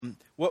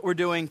what we're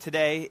doing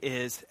today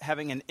is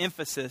having an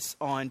emphasis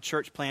on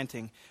church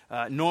planting.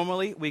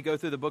 Normally, we go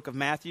through the book of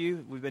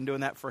Matthew. We've been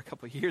doing that for a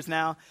couple of years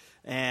now.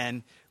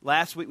 And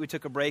last week, we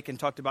took a break and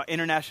talked about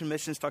international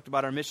missions, talked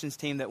about our missions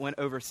team that went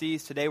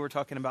overseas. Today, we're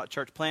talking about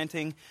church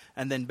planting.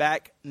 And then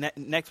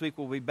next week,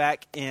 we'll be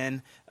back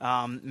in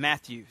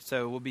Matthew.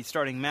 So we'll be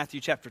starting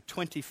Matthew chapter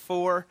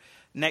 24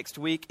 next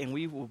week, and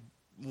we will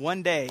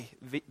one day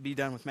be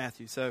done with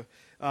Matthew. So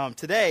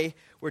today,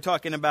 we're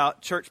talking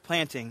about church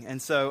planting.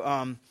 And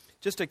so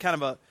just a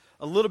kind of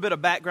a little bit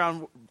of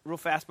background real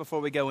fast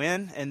before we go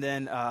in. And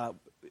then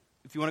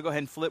if you want to go ahead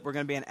and flip, we're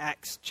going to be in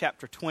Acts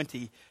chapter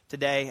 20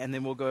 today. And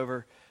then we'll go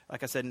over,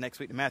 like I said, next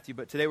week to Matthew.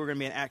 But today, we're going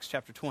to be in Acts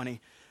chapter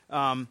 20.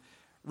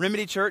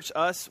 Remedy Church,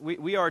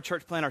 we are a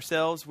church plant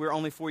ourselves. We're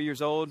only 4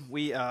 years old.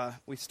 We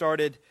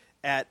started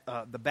at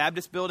the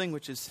Baptist building,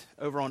 which is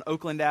over on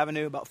Oakland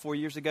Avenue, about 4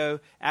 years ago.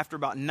 After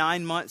about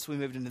 9 months, we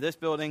moved into this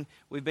building.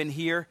 We've been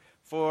here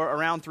for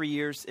around 3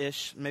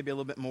 years-ish, maybe a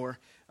little bit more.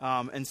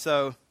 And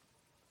so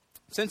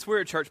since we're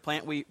a church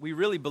plant, we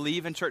really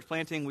believe in church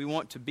planting. We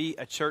want to be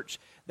a church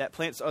that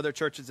plants other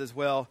churches as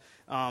well.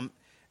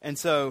 And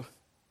so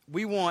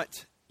we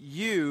want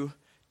you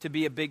to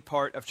be a big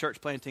part of church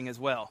planting as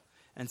well.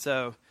 And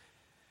so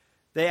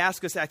they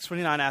asked us, Acts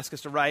 29 asked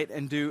us to write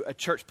and do a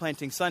church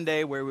planting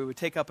Sunday where we would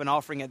take up an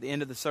offering at the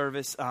end of the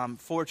service.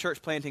 For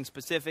church planting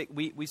specific,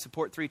 we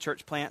support 3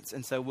 church plants,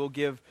 and so we'll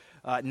give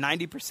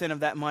 90% of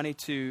that money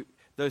to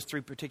those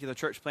 3 particular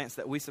church plants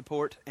that we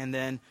support, and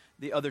then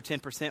the other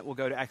 10% will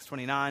go to Acts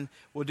 29.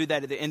 We'll do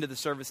that at the end of the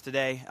service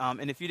today,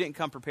 and if you didn't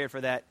come prepared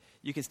for that,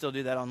 you can still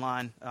do that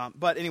online.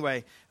 But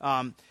anyway,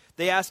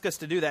 they asked us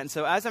to do that, and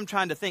so as I'm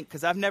trying to think,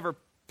 because I've never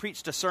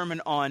preached a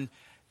sermon on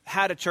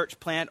how to church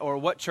plant or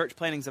what church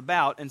planting's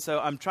about, and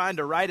so I'm trying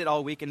to write it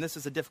all week, and this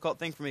is a difficult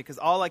thing for me because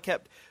all I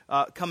kept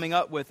coming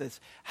up with is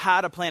how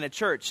to plant a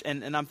church,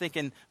 and I'm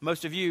thinking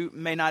most of you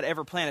may not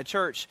ever plant a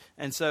church,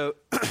 and so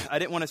I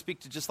didn't want to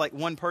speak to just like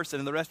one person,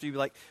 and the rest of you be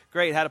like,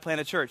 great, how to plant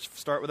a church,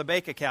 start with a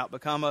bank account,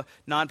 become a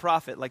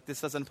nonprofit, like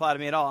this doesn't apply to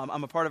me at all.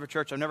 I'm a part of a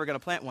church, I'm never going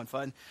to plant one,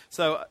 fun.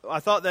 So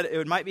I thought that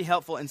it might be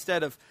helpful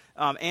instead of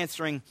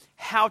answering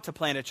how to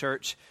plant a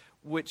church,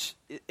 which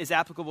is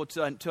applicable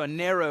to a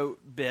narrow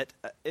bit,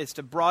 is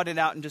to broaden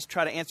it out and just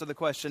try to answer the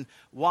question,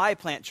 why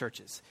plant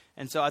churches?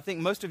 And so I think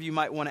most of you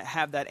might want to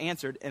have that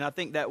answered. And I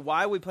think that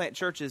why we plant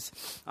churches,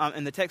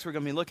 and the text we're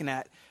going to be looking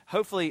at,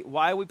 hopefully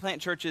why we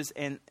plant churches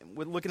and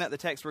with looking at the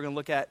text we're going to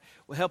look at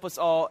will help us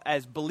all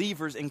as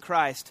believers in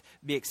Christ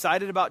be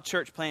excited about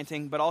church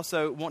planting, but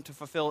also want to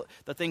fulfill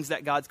the things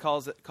that God's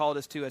called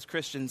us to as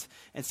Christians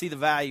and see the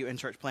value in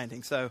church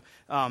planting. So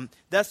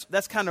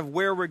that's kind of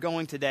where we're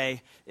going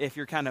today. If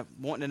you're kind of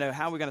wanting to know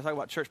how we're going to talk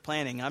about church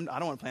planting, I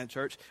don't want to plant a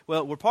church.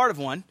 Well, we're part of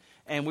one,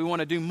 and we want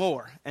to do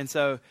more. And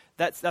so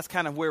that's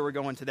kind of where we're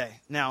going today.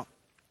 Now,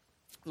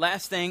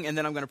 last thing, and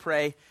then I'm going to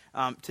pray.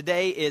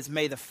 Today is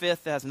May the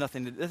 5th.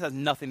 This has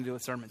nothing to do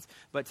with sermons.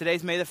 But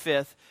today's May the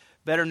 5th,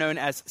 better known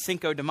as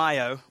Cinco de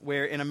Mayo,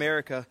 where in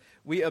America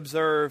we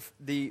observe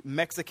the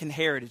Mexican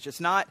heritage. It's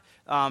not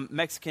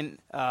Mexican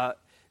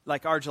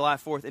like our July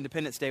 4th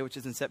Independence Day, which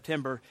is in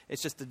September.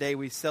 It's just the day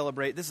we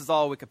celebrate. This is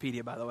all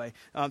Wikipedia, by the way.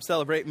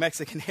 Celebrate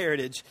Mexican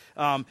heritage.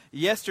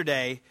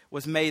 Yesterday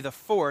was May the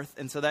 4th,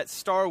 and so that's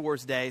Star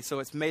Wars Day, so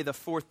it's May the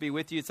 4th be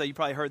with you. So you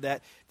probably heard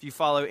that if you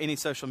follow any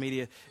social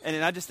media. And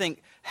then I just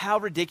think, how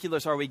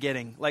ridiculous are we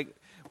getting? Like,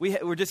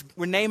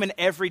 we're naming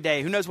every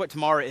day. Who knows what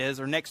tomorrow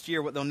is, or next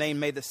year what they'll name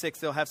May the 6th.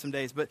 They'll have some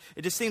days. But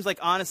it just seems like,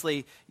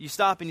 honestly, you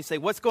stop and you say,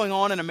 what's going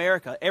on in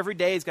America? Every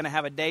day is going to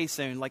have a day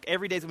soon. Like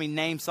every day is going to be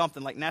named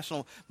something like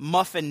National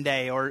Muffin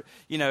Day or,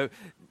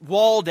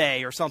 Wall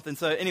Day or something.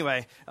 So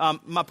anyway,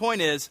 my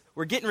point is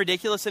we're getting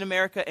ridiculous in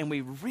America, and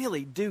we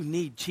really do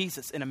need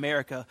Jesus in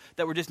America,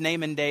 that we're just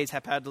naming days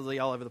haphazardly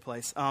all over the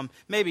place.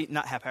 Maybe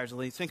not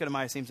haphazardly. Cinco de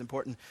Mayo seems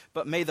important,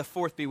 but May the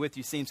 4th be with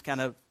you seems kind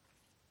of,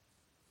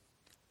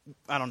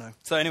 I don't know.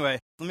 So anyway,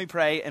 let me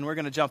pray, and we're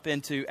going to jump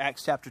into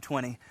Acts chapter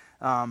 20.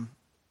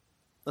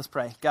 Let's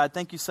pray. God,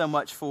 thank you so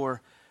much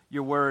for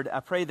your word. I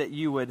pray that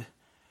you would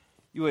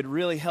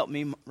really help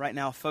me right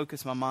now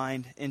focus my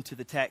mind into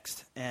the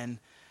text. And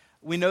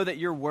we know that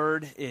your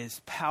word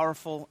is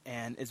powerful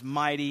and is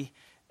mighty,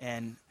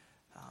 and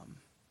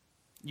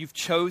you've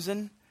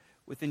chosen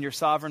within your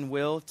sovereign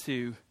will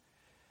to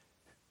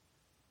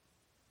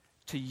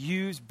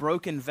use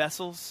broken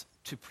vessels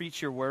to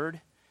preach your word.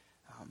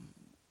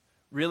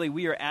 Really,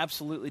 we are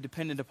absolutely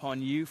dependent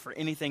upon you for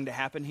anything to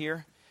happen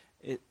here.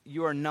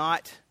 You are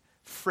not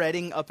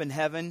fretting up in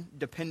heaven,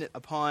 dependent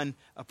upon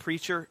a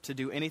preacher to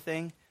do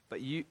anything,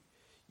 but you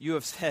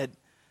have said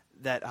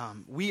that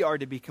we are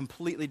to be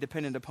completely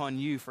dependent upon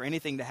you for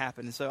anything to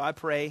happen. And so I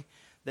pray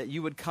that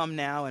you would come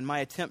now, and my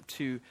attempt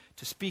to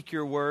speak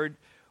your word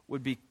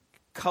would be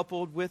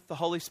coupled with the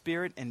Holy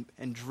Spirit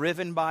and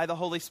driven by the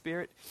Holy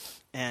Spirit,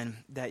 and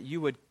that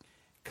you would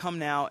come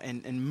now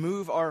and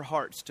move our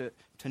hearts to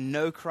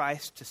know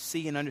Christ, to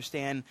see and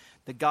understand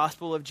the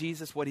gospel of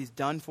Jesus, what he's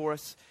done for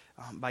us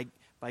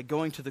by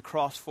going to the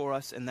cross for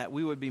us, and that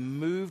we would be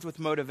moved with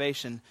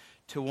motivation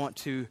to want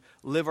to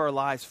live our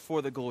lives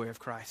for the glory of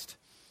Christ.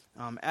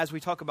 As we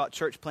talk about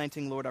church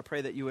planting, Lord, I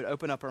pray that you would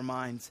open up our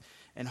minds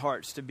and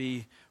hearts to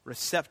be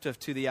receptive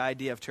to the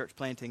idea of church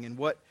planting and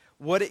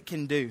what it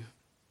can do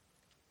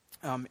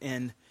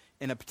in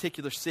a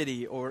particular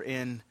city or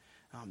in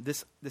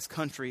this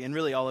country and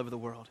really all over the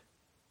world.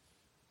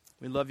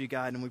 We love you,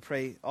 God, and we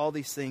pray all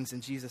these things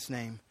in Jesus'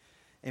 name.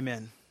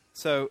 Amen.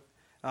 So,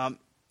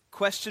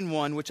 question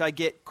one, which I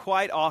get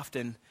quite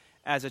often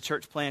as a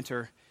church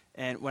planter,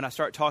 and when I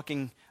start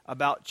talking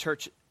about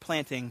church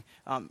planting,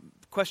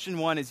 question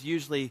one is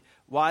usually,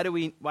 why do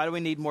we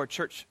need more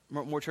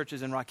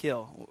churches in Rock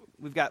Hill?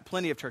 We've got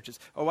plenty of churches.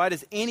 Or why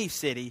does any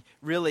city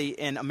really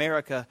in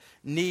America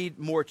need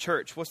more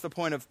church? What's the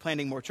point of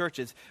planting more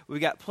churches?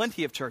 We've got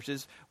plenty of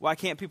churches. Why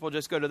can't people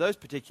just go to those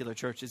particular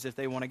churches if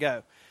they want to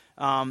go?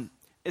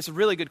 It's a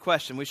really good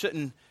question. We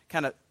shouldn't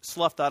kind of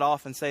slough that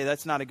off and say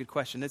that's not a good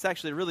question. It's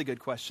actually a really good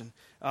question.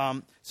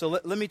 So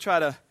let me try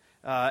to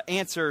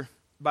answer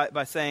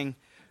by saying,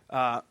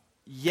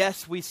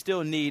 yes, we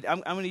still need,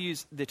 I'm going to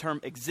use the term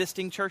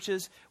existing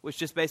churches, which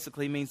just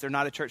basically means they're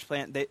not a church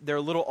plant. They're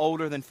a little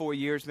older than 4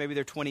 years. Maybe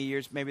they're 20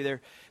 years. Maybe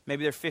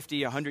they're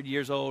 50, 100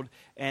 years old.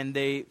 And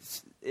they,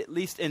 at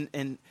least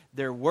in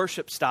their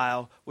worship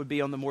style, would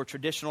be on the more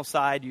traditional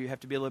side. You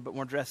have to be a little bit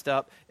more dressed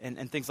up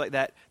and things like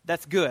that.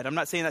 That's good. I'm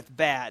not saying that's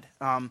bad.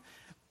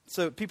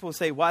 So people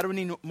say, why do we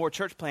need more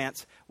church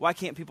plants? Why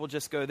can't people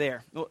just go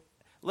there? Well,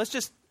 let's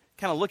just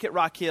kind of look at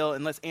Rock Hill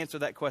and let's answer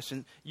that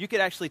question. You could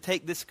actually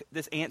take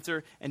this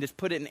answer and just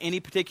put it in any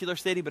particular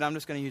city, but I'm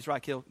just going to use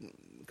Rock Hill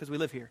because we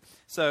live here.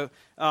 So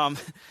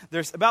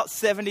there's about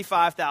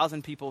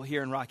 75,000 people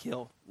here in Rock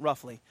Hill,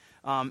 roughly.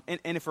 And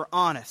if we're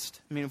honest,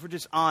 if we're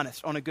just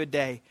honest, on a good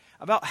day,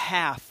 about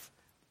half,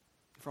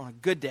 if we're on a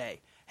good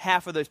day,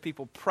 half of those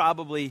people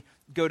probably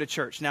go to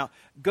church. Now,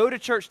 go to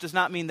church does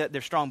not mean that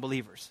they're strong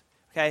believers,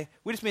 okay?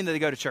 We just mean that they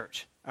go to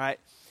church, all right?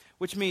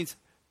 Which means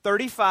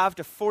 35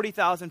 to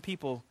 40,000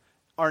 people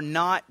are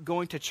not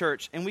going to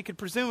church, and we could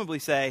presumably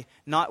say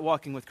not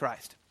walking with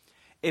Christ.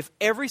 If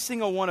every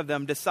single one of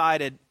them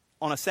decided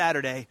on a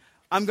Saturday,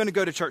 I'm going to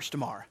go to church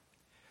tomorrow,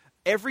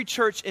 every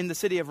church in the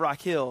city of Rock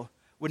Hill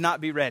would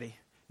not be ready,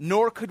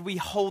 nor could we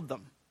hold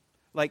them.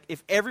 Like,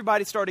 if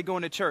everybody started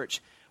going to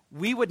church,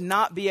 we would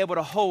not be able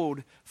to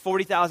hold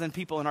 40,000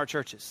 people in our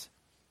churches.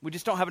 We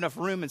just don't have enough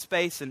room and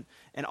space and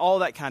all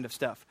that kind of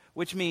stuff,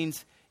 which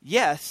means,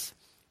 yes,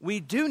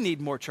 we do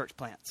need more church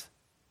plants.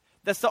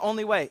 That's the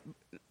only way.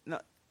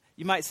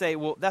 You might say,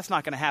 well, that's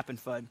not going to happen,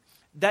 Fudd.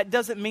 That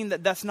doesn't mean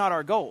that that's not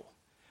our goal.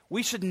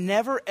 We should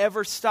never,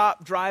 ever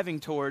stop driving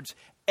towards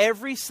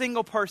every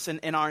single person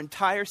in our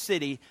entire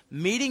city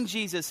meeting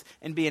Jesus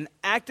and being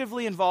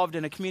actively involved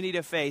in a community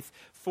of faith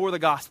for the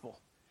gospel.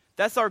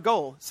 That's our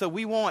goal. So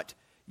we want,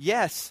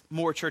 yes,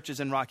 more churches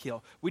in Rock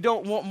Hill. We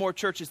don't want more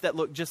churches that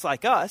look just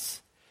like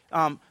us.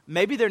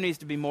 Maybe there needs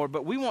to be more,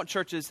 but we want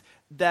churches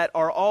that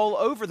are all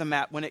over the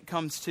map when it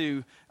comes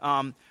to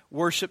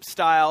worship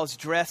styles,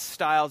 dress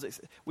styles.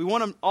 We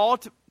want them all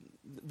to,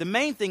 the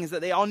main thing is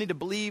that they all need to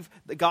believe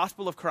the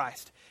gospel of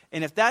Christ.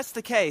 And if that's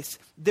the case,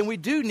 then we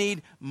do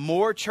need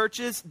more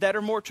churches that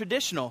are more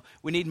traditional.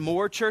 We need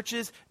more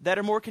churches that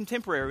are more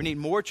contemporary. We need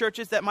more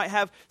churches that might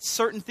have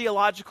certain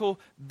theological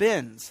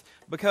bends.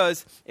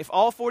 Because if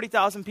all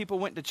 40,000 people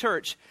went to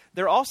church,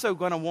 they're also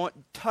going to want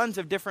tons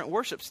of different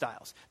worship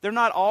styles. They're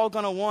not all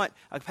going to want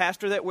a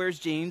pastor that wears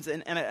jeans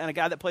and a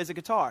guy that plays a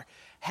guitar.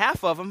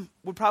 Half of them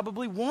would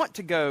probably want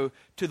to go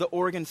to the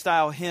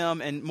organ-style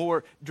hymn and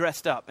more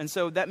dressed up. And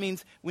so that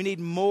means we need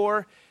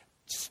more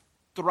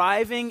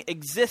thriving,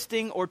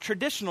 existing, or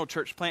traditional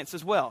church plants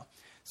as well.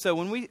 So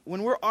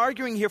when we're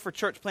arguing here for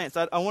church plants,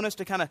 I want us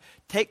to kind of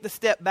take the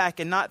step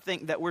back and not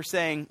think that we're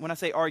saying, when I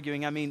say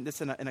arguing, I mean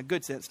this in a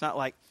good sense, not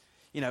like,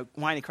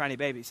 whiny, crying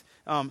babies.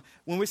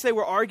 When we say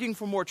we're arguing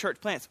for more church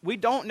plants, we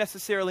don't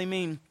necessarily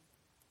mean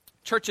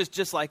churches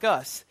just like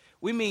us.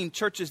 We mean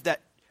churches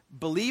that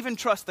believe and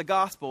trust the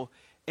gospel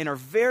and are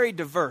very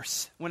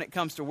diverse when it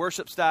comes to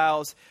worship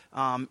styles,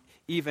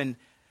 even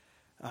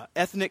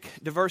ethnic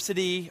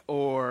diversity,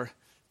 or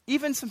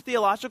even some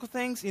theological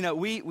things.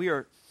 We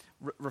are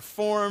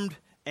reformed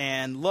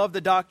and love the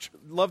doctrine,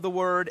 love the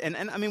word, and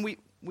I mean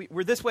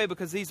we're this way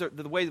because these are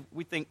the way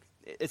we think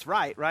it's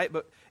right?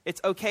 But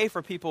it's okay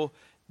for people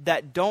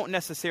that don't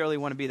necessarily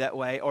want to be that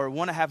way or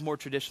want to have more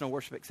traditional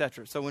worship,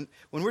 etc. So when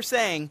we're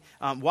saying,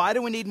 why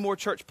do we need more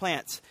church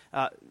plants,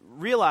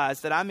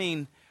 realize that I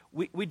mean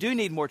we do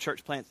need more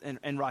church plants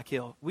in Rock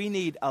Hill. We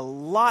need a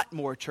lot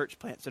more church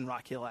plants in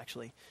Rock Hill,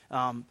 actually,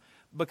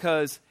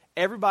 because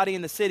everybody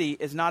in the city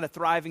is not a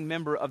thriving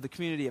member of the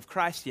community of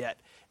Christ yet,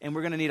 and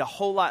we're going to need a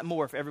whole lot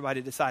more if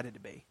everybody decided to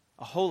be.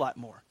 A whole lot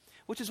more.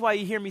 Which is why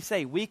you hear me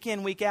say, week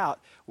in, week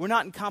out, we're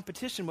not in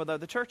competition with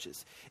other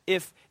churches.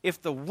 If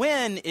the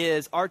win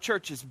is our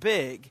church is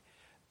big,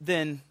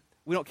 then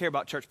we don't care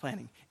about church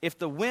planting. If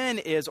the win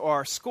is, or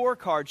our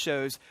scorecard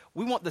shows,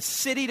 we want the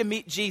city to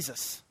meet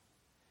Jesus.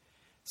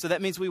 So that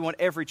means we want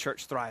every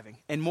church thriving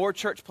and more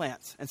church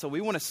plants. And so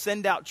we want to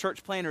send out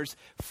church planters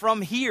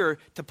from here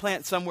to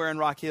plant somewhere in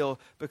Rock Hill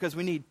because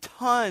we need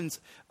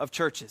tons of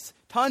churches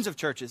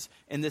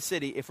in this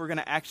city if we're going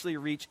to actually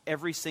reach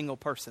every single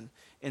person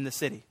in the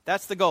city.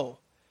 That's the goal.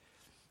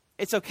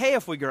 It's okay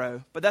if we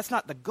grow, but that's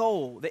not the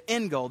goal, the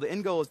end goal. The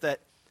end goal is that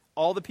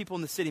all the people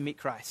in the city meet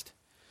Christ.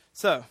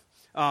 So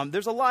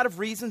there's a lot of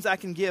reasons I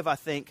can give, I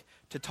think,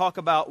 to talk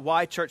about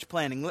why church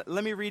planting.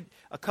 Let me read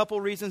a couple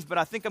reasons, but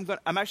I think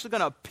I'm actually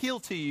going to appeal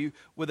to you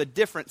with a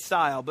different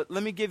style. But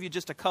let me give you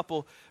just a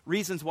couple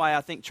reasons why I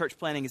think church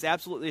planting is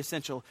absolutely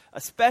essential,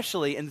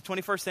 especially in the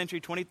 21st century,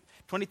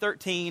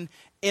 2013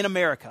 in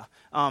America.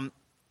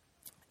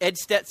 Ed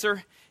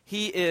Stetzer,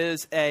 he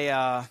is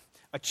a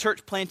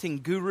church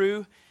planting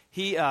guru.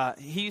 He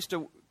used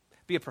to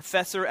be a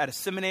professor at a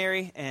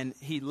seminary, and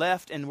he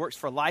left and works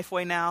for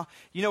Lifeway now.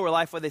 You know where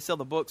Lifeway, they sell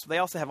the books. They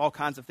also have all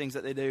kinds of things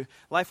that they do.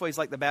 Lifeway is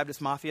like the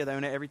Baptist Mafia. They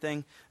own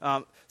everything.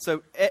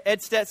 So Ed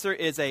Stetzer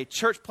is a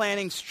church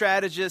planting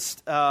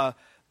strategist, kind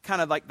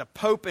of like the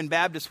Pope in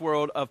Baptist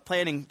world of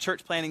planning,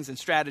 church plantings and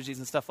strategies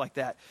and stuff like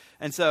that.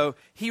 And so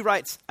he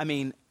writes,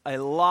 a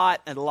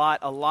lot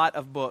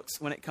of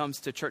books when it comes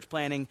to church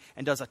planting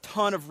and does a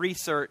ton of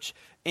research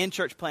in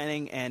church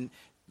planting and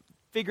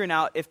figuring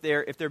out if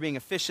they're being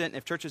efficient,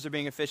 if churches are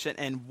being efficient,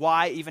 and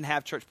why even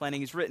have church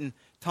planting. He's written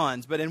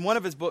tons. But in one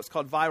of his books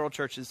called Viral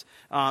Churches,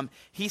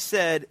 he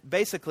said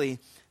basically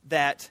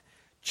that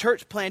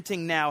church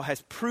planting now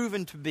has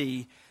proven to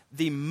be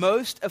the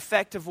most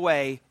effective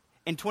way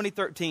in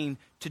 2013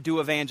 to do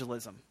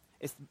evangelism.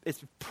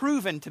 It's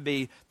proven to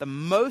be the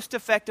most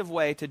effective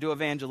way to do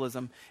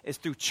evangelism is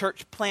through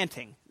church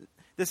planting.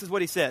 This is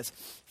what he says.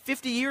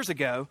 50 years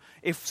ago,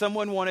 if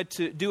someone wanted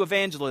to do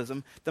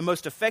evangelism, the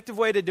most effective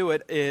way to do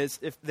it is,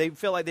 if they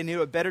feel like they need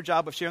a better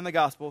job of sharing the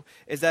gospel,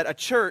 is that a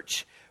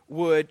church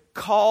would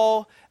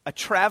call a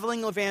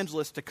traveling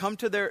evangelist to come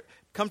to their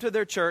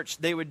church.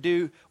 They would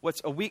do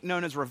what's a week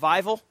known as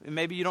revival. And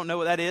maybe you don't know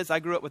what that is. I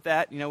grew up with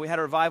that. We had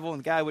a revival, and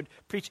the guy would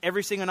preach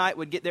every single night,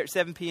 would get there at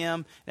 7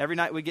 p.m. And every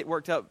night we'd get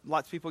worked up.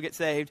 Lots of people get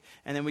saved.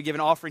 And then we give an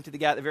offering to the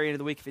guy at the very end of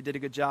the week if he did a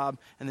good job,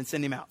 and then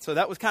send him out. So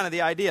that was kind of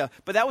the idea.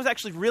 But that was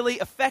actually really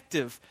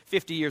effective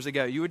 50 years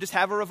ago. You would just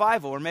have a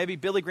revival. Or maybe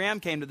Billy Graham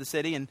came to the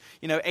city, and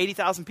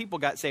 80,000 people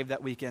got saved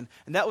that weekend.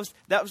 And that was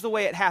the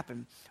way it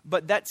happened.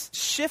 But that's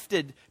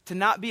shifted to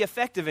not be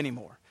effective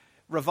anymore.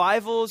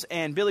 Revivals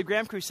and Billy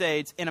Graham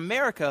crusades in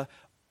America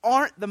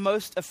aren't the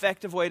most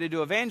effective way to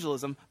do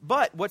evangelism,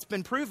 but what's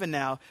been proven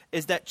now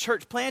is that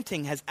church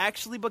planting has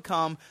actually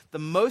become the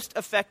most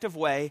effective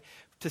way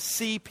to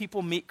see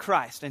people meet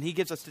Christ. And he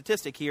gives a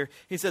statistic here.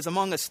 He says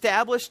among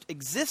established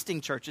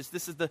existing churches,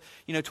 this is the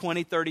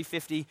 20, 30,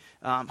 50,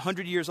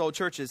 100 years old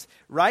churches,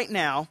 right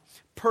now,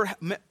 per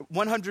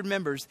 100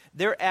 members,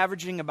 they're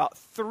averaging about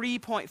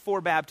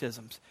 3.4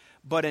 baptisms.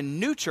 But in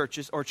new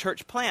churches or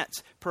church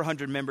plants per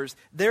 100 members,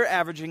 they're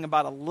averaging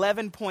about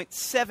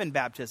 11.7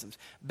 baptisms.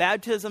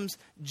 Baptisms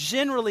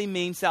generally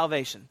mean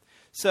salvation.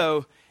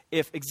 So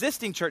if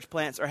existing church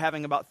plants are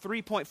having about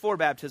 3.4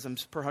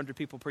 baptisms per 100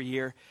 people per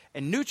year,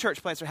 and new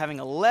church plants are having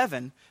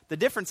 11, the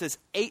difference is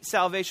 8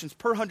 salvations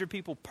per 100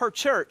 people per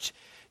church.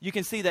 You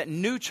can see that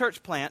new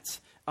church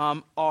plants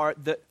are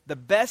the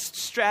best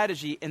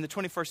strategy in the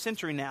 21st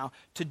century now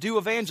to do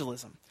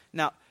evangelism.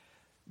 Now,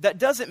 that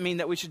doesn't mean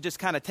that we should just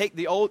kind of take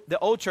the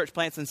old church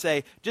plants and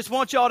say, just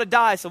want y'all to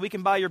die so we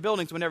can buy your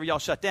buildings whenever y'all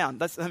shut down.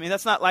 That's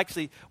not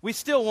actually, we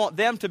still want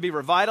them to be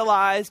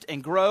revitalized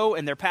and grow,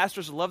 and their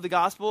pastors to love the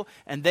gospel,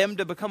 and them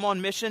to become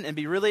on mission and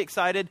be really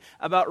excited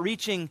about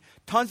reaching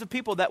tons of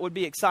people that would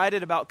be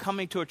excited about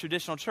coming to a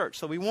traditional church.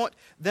 So we want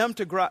them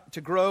to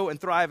grow and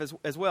thrive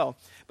as well.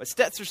 But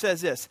Stetzer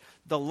says this,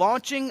 the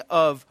launching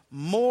of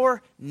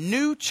more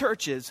new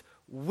churches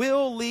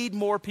will lead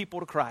more people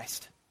to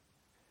Christ.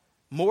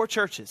 More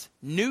churches,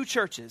 new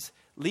churches,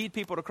 lead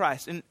people to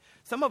Christ. And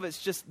some of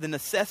it's just the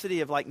necessity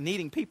of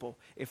needing people.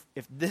 If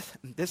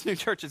this new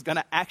church is going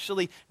to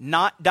actually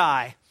not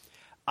die,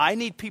 I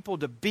need people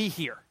to be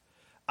here.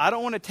 I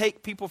don't want to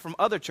take people from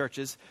other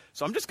churches,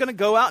 so I'm just going to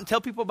go out and tell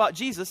people about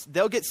Jesus.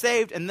 They'll get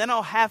saved, and then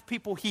I'll have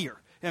people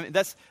here.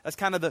 That's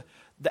kind of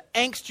the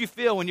angst you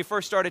feel when you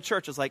first start a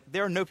church. It's like,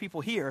 there are no people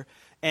here,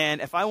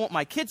 and if I want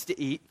my kids to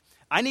eat,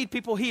 I need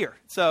people here.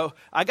 So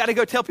I got to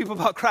go tell people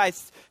about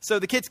Christ so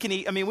the kids can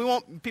eat. We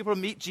want people to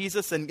meet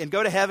Jesus and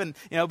go to heaven,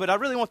 but I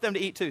really want them to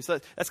eat too. So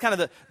that's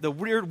kind of the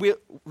weird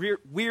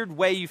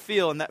way you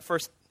feel in that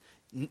first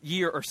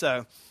year or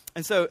so.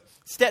 And so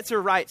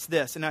Stetzer writes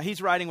this, and now he's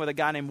writing with a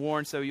guy named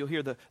Warren, so you'll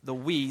hear the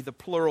we, the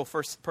plural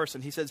first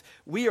person. He says,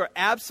 we are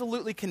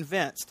absolutely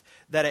convinced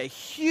that a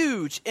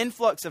huge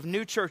influx of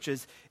new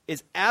churches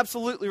is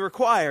absolutely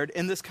required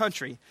in this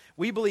country.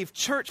 We believe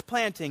church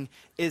planting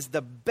is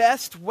the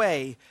best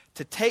way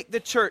to take the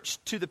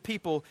church to the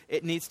people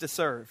it needs to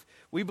serve.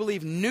 We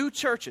believe new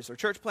churches or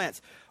church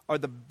plants are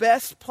the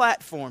best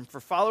platform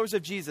for followers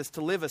of Jesus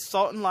to live as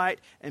salt and light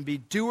and be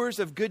doers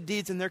of good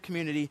deeds in their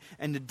community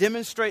and to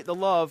demonstrate the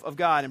love of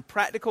God in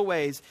practical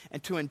ways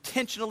and to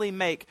intentionally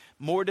make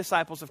more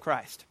disciples of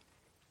Christ.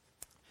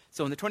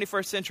 So in the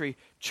 21st century,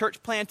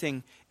 church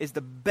planting is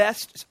the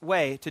best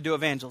way to do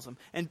evangelism.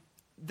 And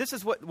this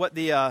is what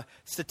the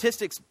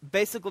statistics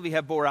basically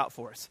have bore out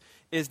for us,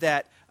 is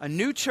that a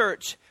new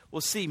church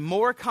will see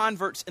more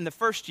converts in the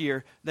first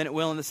year than it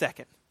will in the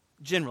second,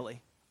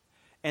 generally.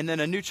 And then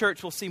a new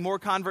church will see more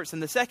converts in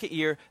the second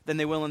year than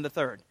they will in the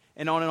third,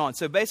 and on and on.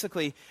 So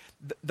basically,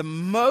 the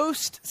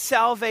most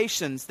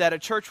salvations that a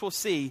church will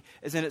see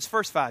is in its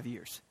first 5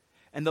 years.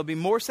 And there'll be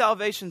more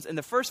salvations in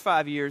the first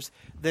 5 years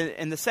than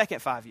in the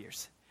second 5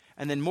 years.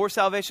 And then more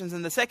salvations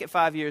in the second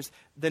 5 years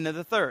than in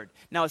the third.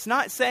 Now, it's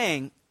not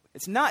saying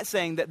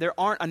that there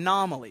aren't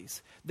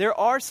anomalies. There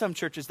are some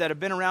churches that have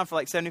been around for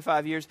like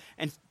 75 years,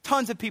 and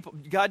tons of people,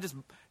 God just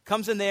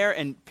comes in there,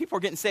 and people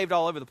are getting saved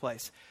all over the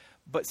place.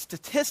 But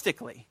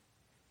statistically,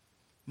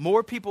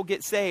 more people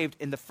get saved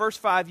in the first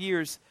 5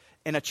 years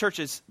in a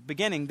church's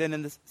beginning than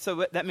in the...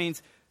 So that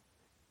means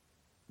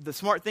the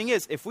smart thing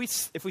is, if we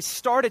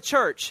start a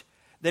church,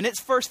 then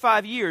its first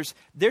 5 years,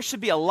 there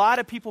should be a lot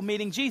of people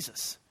meeting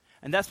Jesus.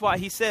 And that's why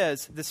he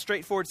says this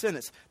straightforward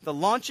sentence: the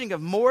launching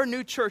of more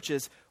new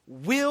churches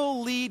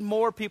will lead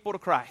more people to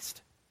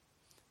Christ,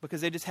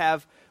 because they just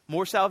have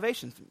more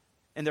salvations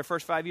in their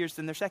first 5 years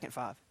than their second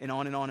 5, and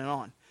on and on and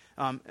on.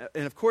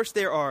 And of course,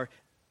 there are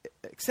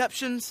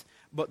exceptions,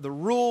 but the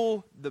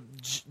rule,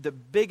 the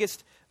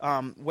biggest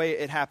way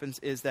it happens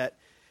is that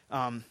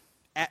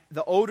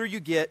the older you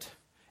get,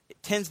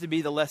 it tends to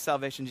be the less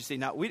salvation you see.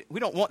 Now, we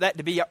don't want that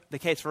to be the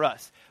case for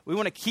us. We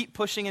want to keep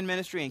pushing in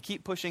ministry and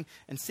keep pushing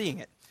and seeing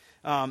it.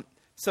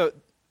 So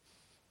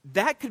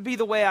that could be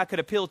the way I could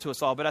appeal to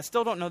us all, but I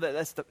still don't know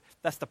that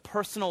that's the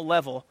personal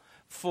level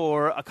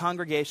for a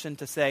congregation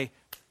to say,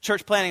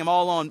 church planting, I'm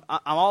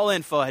all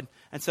in, FUD.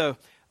 And so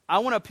I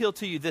want to appeal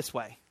to you this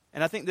way.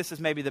 And I think this is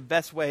maybe the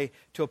best way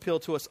to appeal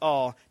to us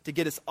all, to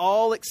get us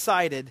all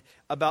excited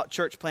about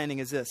church planting,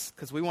 is this.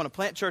 Because we want to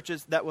plant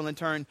churches that will in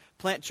turn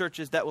plant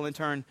churches that will in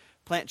turn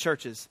plant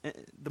churches.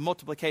 The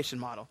multiplication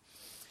model.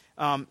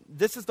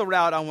 This is the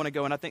route I want to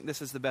go, and I think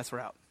this is the best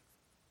route.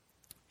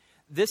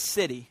 This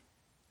city,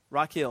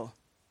 Rock Hill,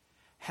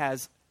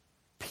 has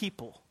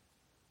people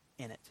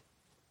in it.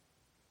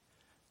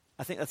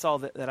 I think that's all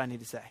that I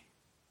need to say.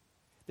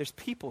 There's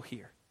people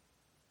here.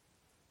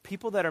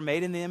 People that are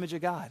made in the image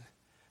of God,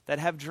 that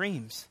have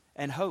dreams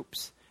and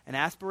hopes and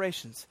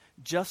aspirations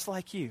just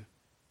like you,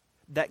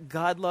 that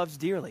God loves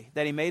dearly,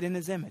 that he made in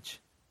his image.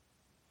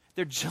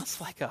 They're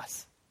just like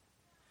us,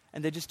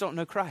 and they just don't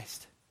know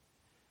Christ.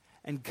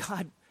 And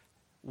God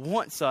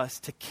wants us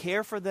to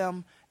care for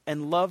them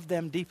and love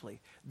them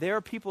deeply. There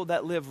are people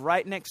that live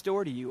right next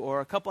door to you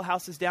or a couple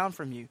houses down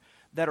from you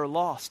that are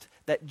lost,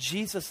 that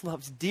Jesus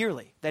loves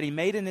dearly, that he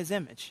made in his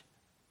image.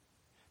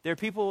 There are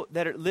people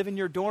that live in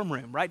your dorm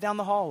room right down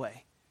the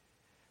hallway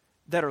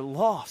that are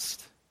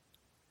lost,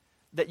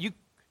 that you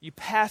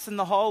pass in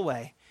the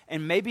hallway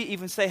and maybe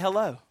even say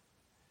hello.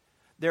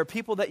 There are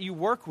people that you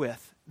work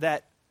with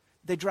that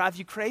they drive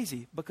you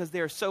crazy because they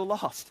are so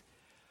lost.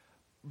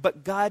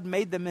 But God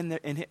made them in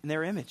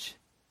their image.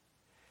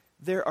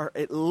 There are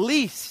at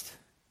least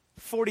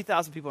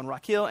 40,000 people in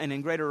Rock Hill and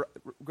in greater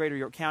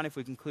York County, if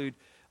we include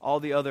all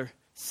the other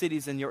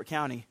cities in York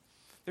County.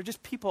 There are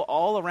just people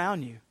all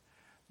around you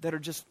that are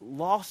just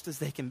lost as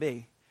they can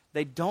be.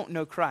 They don't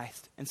know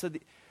Christ. And so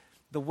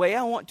the way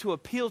I want to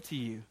appeal to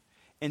you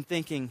in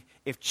thinking,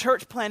 if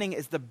church planting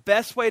is the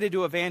best way to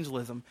do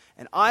evangelism,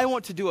 and I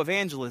want to do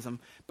evangelism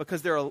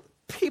because there are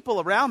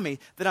people around me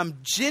that I'm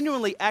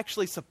genuinely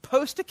actually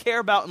supposed to care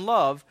about and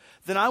love,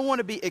 then I want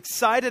to be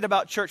excited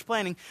about church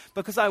planting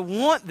because I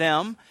want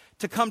them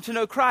to come to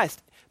know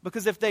Christ.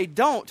 Because if they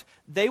don't,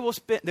 they will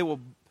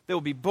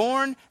be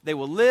born, they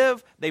will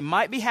live, they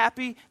might be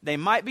happy, they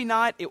might be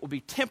not. It will be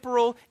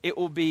temporal. It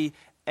will be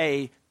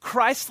a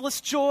Christless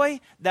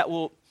joy that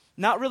will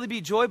not really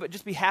be joy, but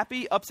just be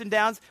happy, ups and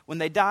downs. When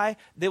they die,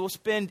 they will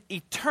spend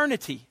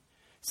eternity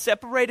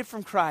separated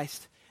from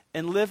Christ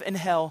and live in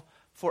hell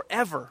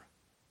forever,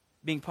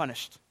 being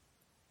punished.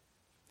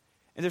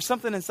 And there's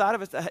something inside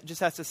of us that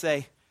just has to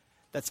say,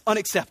 that's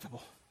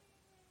unacceptable.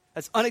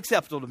 That's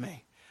unacceptable to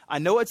me. I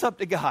know it's up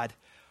to God,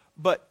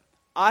 but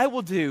I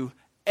will do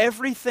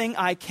everything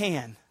I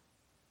can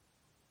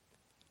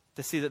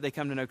to see that they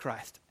come to know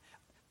Christ.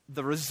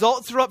 The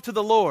results are up to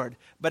the Lord,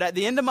 but at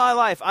the end of my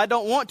life, I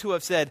don't want to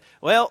have said,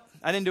 well,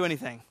 I didn't do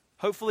anything.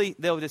 Hopefully,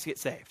 they'll just get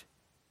saved.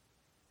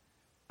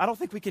 I don't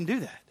think we can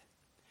do that.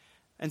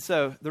 And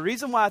so the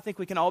reason why I think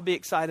we can all be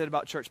excited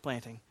about church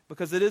planting,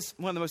 because it is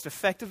one of the most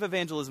effective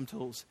evangelism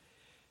tools,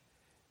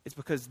 is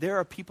because there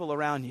are people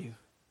around you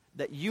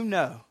that you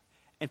know,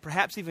 and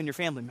perhaps even your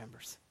family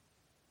members,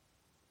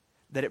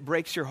 that it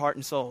breaks your heart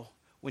and soul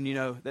when you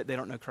know that they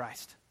don't know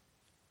Christ.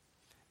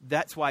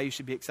 That's why you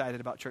should be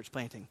excited about church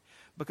planting.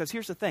 Because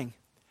here's the thing,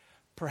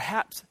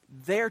 perhaps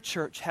their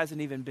church hasn't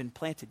even been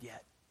planted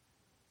yet.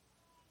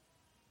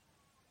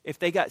 If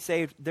they got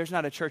saved, there's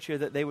not a church here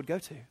that they would go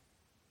to.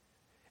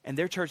 And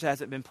their church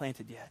hasn't been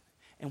planted yet.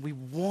 And we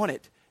want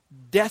it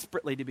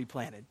desperately to be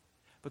planted.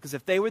 Because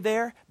if they were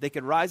there, they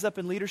could rise up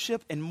in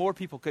leadership and more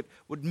people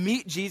would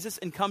meet Jesus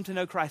and come to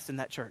know Christ in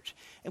that church.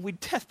 And we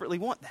desperately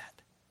want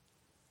that.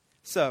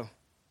 So,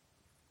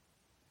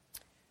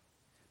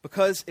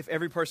 because if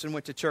every person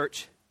went to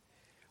church,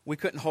 we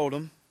couldn't hold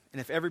them. And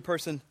if every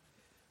person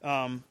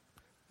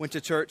went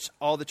to church,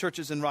 all the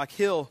churches in Rock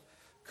Hill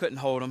couldn't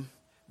hold them.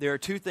 There are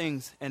two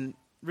things, and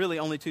really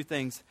only two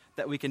things,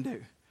 that we can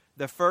do.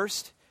 The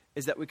first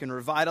is that we can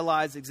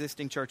revitalize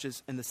existing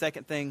churches, and the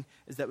second thing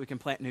is that we can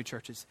plant new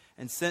churches.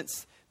 And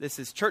since this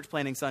is Church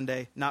Planting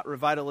Sunday, not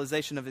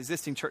revitalization of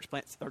existing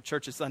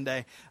churches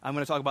Sunday, I'm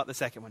going to talk about the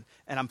second one.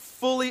 And I'm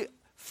fully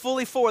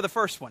for the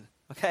first one,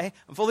 okay?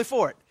 I'm fully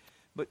for it.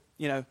 But,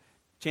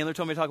 Chandler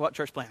told me to talk about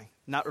church planting,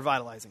 not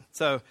revitalizing.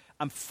 So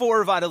I'm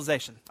for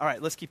revitalization. All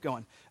right, let's keep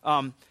going.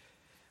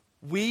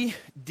 We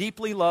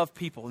deeply love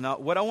people. Now,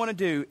 what I want to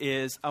do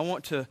is I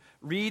want to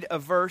read a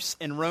verse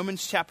in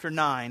Romans chapter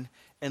 9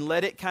 and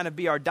let it kind of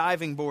be our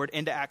diving board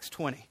into Acts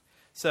 20.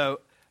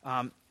 So,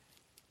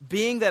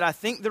 being that I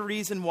think the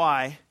reason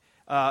why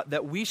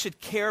that we should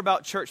care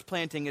about church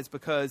planting is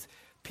because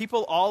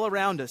people all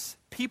around us,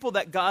 people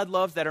that God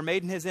loves that are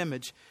made in His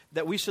image,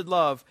 that we should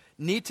love,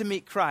 need to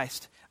meet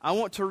Christ. I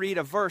want to read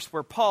a verse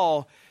where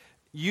Paul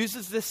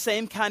uses this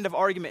same kind of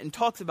argument and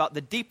talks about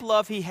the deep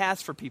love he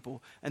has for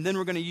people. And then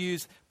we're going to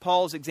use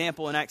Paul's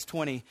example in Acts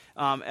 20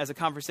 as a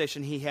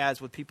conversation he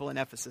has with people in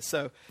Ephesus.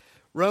 So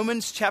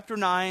Romans chapter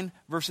 9,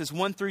 verses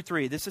 1 through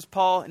 3. This is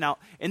Paul. Now,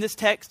 in this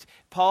text,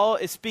 Paul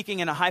is speaking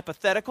in a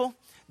hypothetical.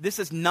 This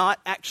is not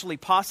actually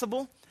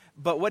possible.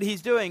 But what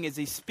he's doing is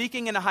he's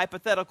speaking in a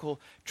hypothetical,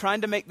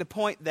 trying to make the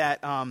point that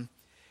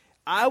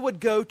I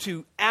would go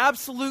to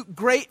absolute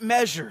great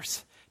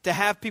measures to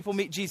have people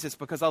meet Jesus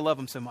because I love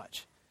them so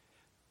much.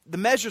 The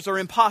measures are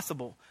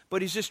impossible,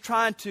 but he's just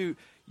trying to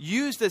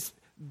use this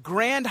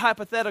grand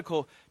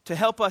hypothetical to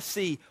help us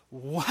see,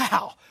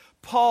 wow,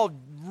 Paul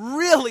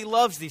really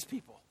loves these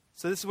people.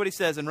 So this is what he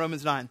says in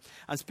Romans 9.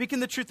 I'm speaking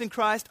the truth in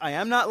Christ. I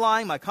am not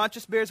lying. My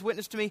conscience bears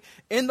witness to me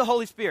in the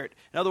Holy Spirit.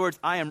 In other words,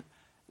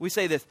 we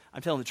say this,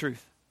 I'm telling the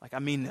truth. Like, I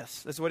mean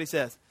this. This is what he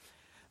says.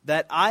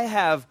 That I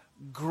have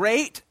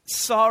great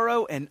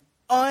sorrow and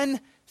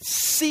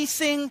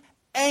unceasing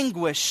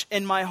anguish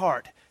in my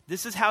heart.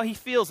 This is how he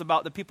feels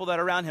about the people that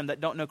are around him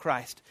that don't know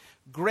Christ.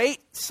 Great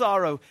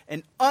sorrow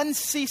and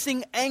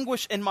unceasing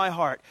anguish in my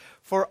heart.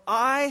 For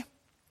I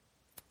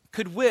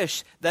could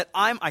wish, that's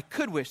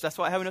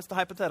why I haven't noticed the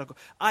hypothetical.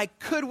 I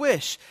could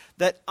wish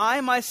that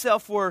I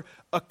myself were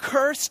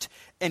accursed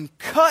and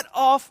cut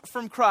off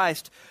from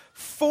Christ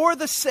for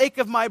the sake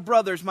of my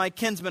brothers, my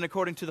kinsmen,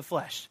 according to the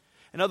flesh.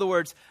 In other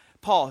words,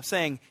 Paul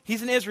saying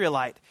he's an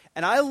Israelite,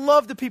 and I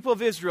love the people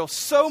of Israel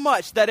so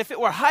much that if it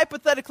were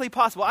hypothetically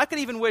possible, I could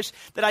even wish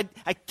that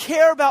I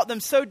care about them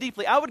so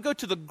deeply, I would go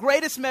to the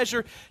greatest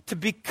measure to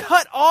be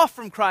cut off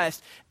from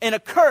Christ and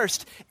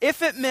accursed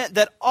if it meant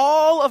that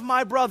all of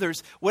my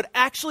brothers would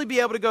actually be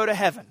able to go to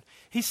heaven.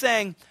 He's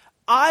saying,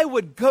 I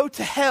would go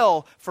to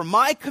hell for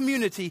my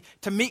community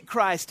to meet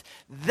Christ.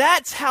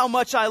 That's how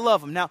much I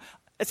love them. Now,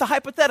 it's a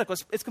hypothetical.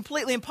 It's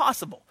completely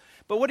impossible.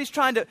 But what he's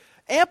trying to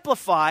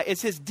amplify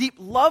is his deep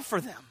love for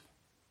them.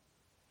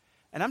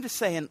 And I'm just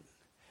saying,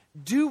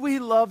 do we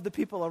love the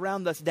people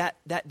around us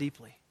that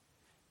deeply?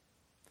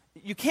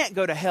 You can't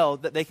go to hell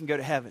that they can go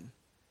to heaven.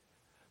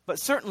 But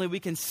certainly we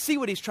can see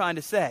what he's trying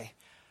to say.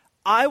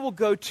 I will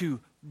go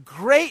to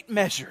great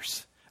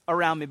measures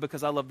around me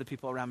because I love the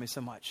people around me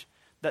so much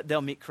that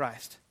they'll meet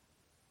Christ.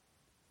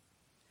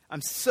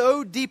 I'm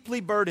so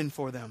deeply burdened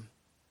for them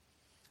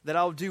that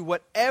I'll do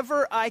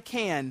whatever I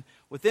can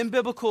within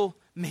biblical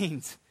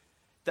means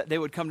that they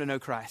would come to know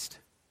Christ.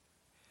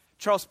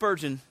 Charles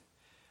Spurgeon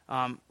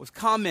was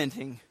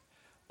commenting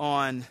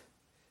on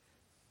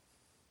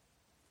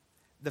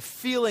the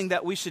feeling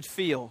that we should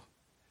feel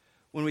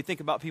when we think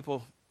about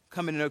people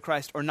coming to know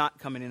Christ or not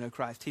coming to know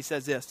Christ. He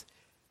says this: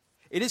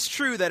 it is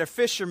true that a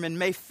fisherman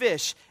may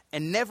fish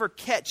and never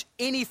catch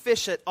any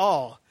fish at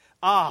all.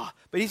 But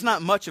he's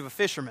not much of a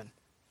fisherman.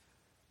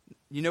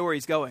 You know where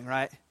he's going,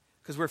 right?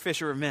 Because we're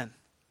fisher of men.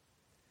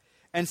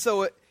 And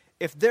so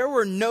if there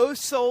were no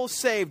soul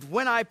saved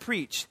when I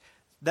preach,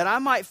 that I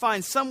might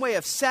find some way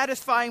of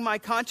satisfying my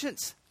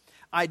conscience,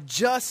 I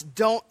just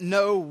don't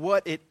know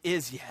what it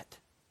is yet.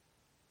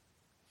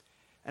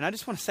 And I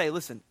just want to say,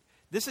 listen,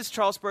 this is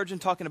Charles Spurgeon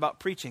talking about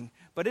preaching,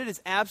 but it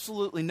is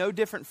absolutely no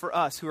different for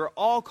us who are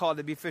all called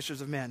to be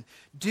fishers of men.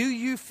 Do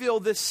you feel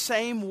this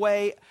same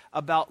way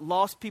about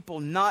lost people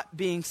not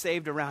being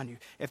saved around you?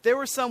 If there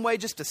were some way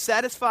just to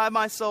satisfy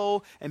my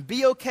soul and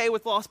be okay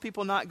with lost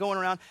people not going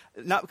around,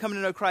 not coming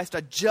to know Christ,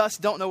 I just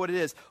don't know what it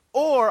is.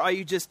 Or are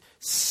you just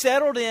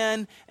settled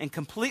in and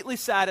completely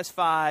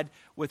satisfied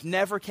with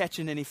never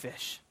catching any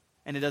fish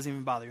and it doesn't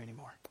even bother you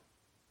anymore?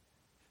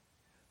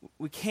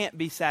 We can't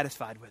be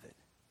satisfied with it.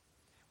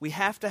 We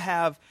have to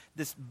have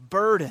this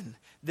burden,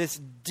 this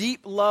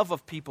deep love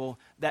of people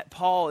that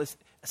Paul is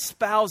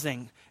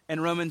espousing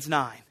in Romans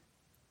 9.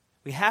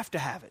 We have to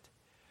have it,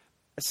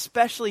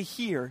 especially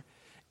here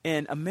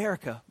in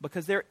America,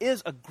 because there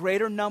is a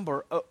greater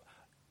number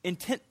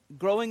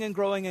growing and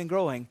growing and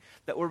growing,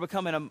 that we're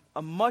becoming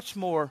a much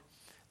more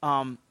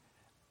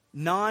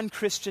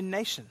non-Christian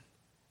nation,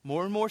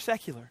 more and more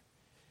secular.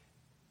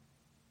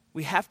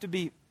 We have to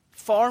be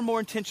far more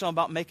intentional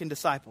about making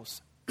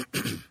disciples.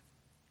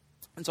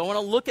 And so I want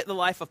to look at the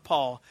life of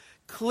Paul.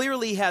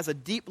 Clearly he has a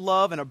deep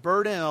love and a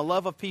burden and a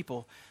love of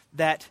people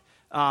that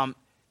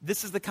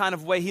this is the kind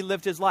of way he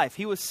lived his life.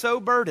 He was so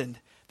burdened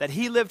that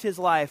he lived his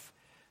life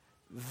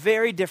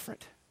very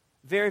different.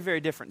 Very, very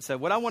different. So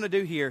what I want to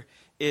do here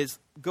is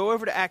go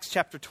over to Acts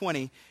chapter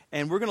 20,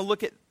 and we're going to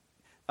look at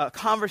a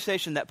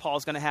conversation that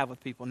Paul's going to have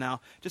with people.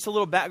 Now, just a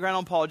little background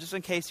on Paul, just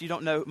in case you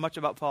don't know much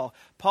about Paul.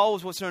 Paul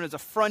was what's known as a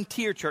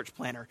frontier church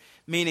planter,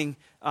 meaning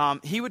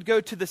he would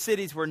go to the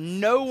cities where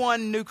no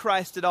one knew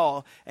Christ at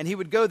all, and he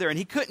would go there, and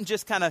he couldn't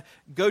just kind of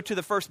go to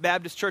the First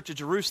Baptist Church of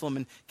Jerusalem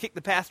and kick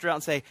the pastor out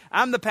and say,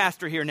 I'm the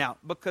pastor here now,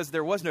 because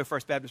there was no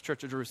First Baptist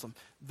Church of Jerusalem.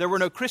 There were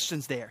no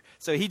Christians there.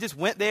 So he just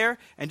went there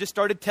and just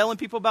started telling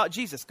people about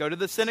Jesus. Go to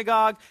the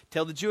synagogue,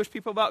 tell the Jewish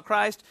people about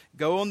Christ,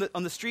 go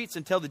on the streets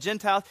and tell the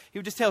Gentiles. He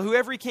would just tell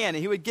whoever he can,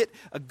 and he would get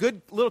a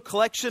good little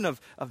collection of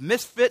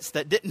misfits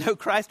that didn't know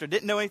Christ or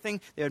didn't know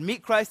anything. They would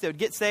meet Christ, they would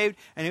get saved,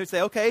 and he would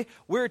say, okay,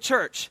 we're a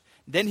church.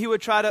 Then he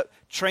would try to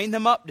train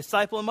them up,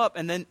 disciple them up,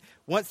 and then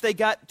once they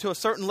got to a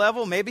certain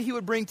level, maybe he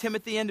would bring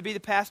Timothy in to be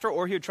the pastor,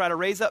 or he would try to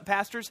raise up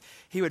pastors.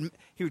 He would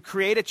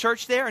create a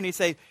church there, and he'd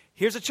say,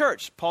 here's a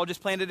church. Paul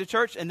just planted a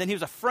church, and then he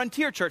was a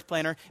frontier church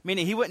planter,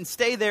 meaning he wouldn't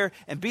stay there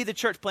and be the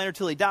church planter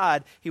till he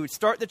died. He would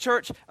start the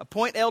church,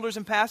 appoint elders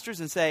and pastors,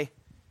 and say,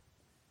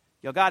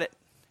 y'all got it.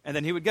 And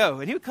then he would go,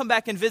 and he would come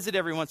back and visit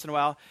every once in a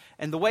while.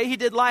 And the way he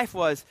did life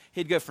was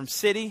he'd go from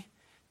city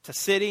to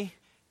city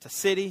to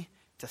city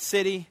to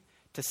city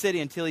to city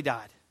until he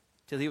died,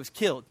 till he was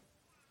killed.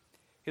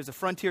 He was a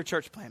frontier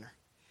church planter.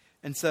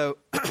 And so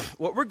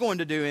what we're going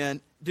to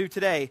do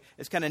today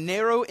is kind of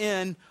narrow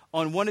in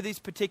on one of these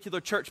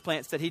particular church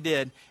plants that he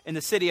did in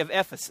the city of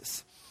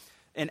Ephesus.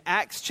 In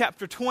Acts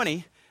chapter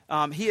 20,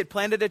 he had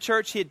planted a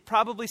church. He had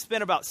probably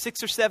spent about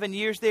 6 or 7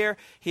 years there.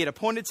 He had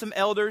appointed some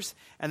elders,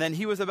 and then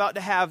he was about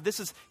to have,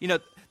 this is,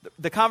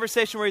 the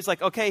conversation where he's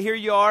like, okay, here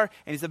you are,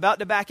 and he's about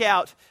to back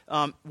out.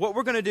 What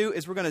we're going to do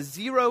is we're going to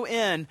zero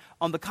in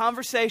on the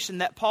conversation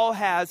that Paul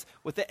has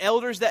with the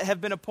elders that have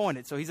been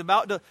appointed. So he's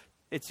about to,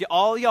 it's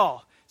all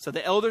y'all. So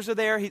the elders are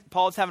there.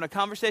 Paul's having a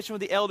conversation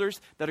with the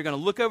elders that are going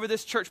to look over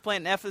this church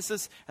plant in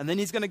Ephesus, and then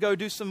he's going to go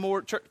do some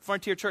more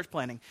frontier church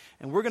planting.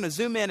 And we're going to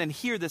zoom in and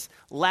hear this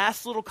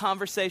last little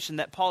conversation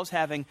that Paul's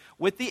having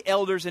with the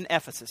elders in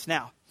Ephesus.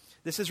 Now,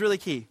 this is really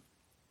key.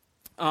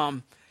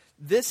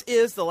 This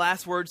is the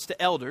last words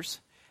to elders,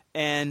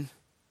 and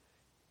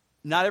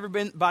not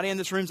everybody in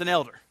this room is an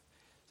elder.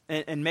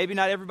 And maybe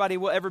not everybody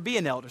will ever be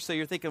an elder. So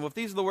you're thinking, well, if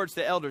these are the words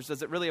to elders,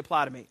 does it really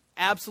apply to me?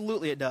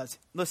 Absolutely it does.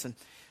 Listen,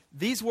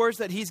 these words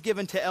that he's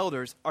given to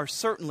elders are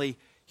certainly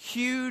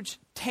huge,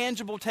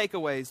 tangible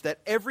takeaways that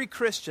every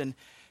Christian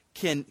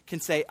can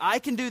say, I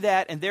can do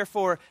that, and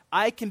therefore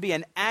I can be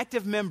an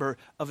active member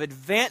of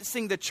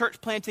advancing the church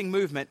planting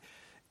movement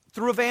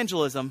through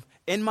evangelism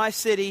in my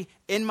city,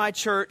 in my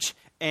church,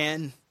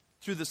 and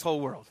through this whole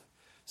world.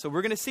 So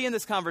we're going to see in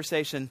this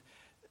conversation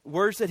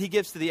words that he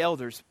gives to the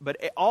elders, but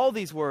all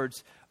these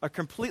words are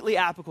completely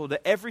applicable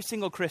to every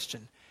single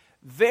Christian.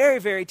 Very,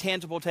 very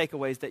tangible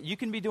takeaways that you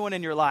can be doing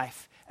in your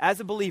life as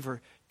a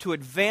believer to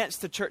advance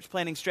the church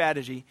planting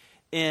strategy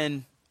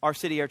in our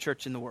city, our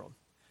church, in the world.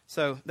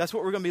 So that's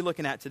what we're going to be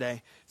looking at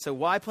today. So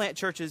why plant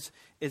churches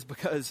is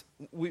because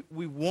we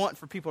want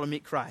for people to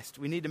meet Christ.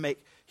 We need to make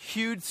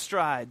huge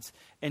strides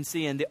in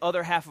seeing the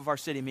other half of our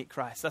city meet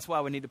Christ. That's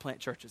why we need to plant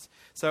churches.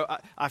 So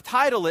I've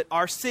titled it,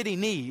 Our City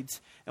Needs.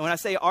 And when I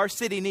say our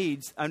city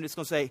needs, I'm just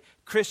going to say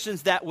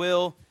Christians that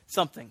will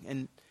something.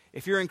 And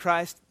if you're in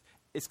Christ,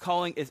 it's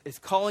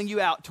calling you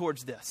out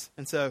towards this.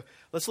 And so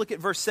let's look at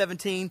verse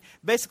 17.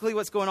 Basically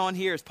what's going on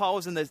here is Paul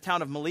was in the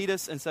town of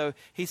Miletus, and so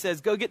he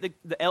says, go get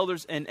the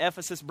elders in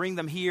Ephesus, bring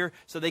them here.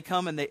 So they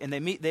come and they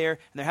meet there, and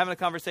they're having a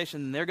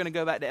conversation, and they're going to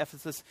go back to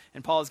Ephesus,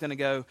 and Paul is going to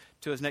go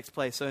to his next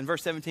place. So in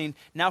verse 17,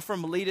 now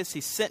from Miletus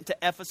he sent to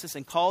Ephesus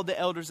and called the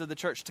elders of the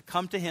church to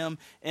come to him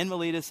in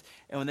Miletus.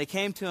 And when they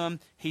came to him,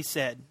 he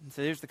said, and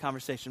so here's the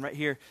conversation right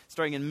here,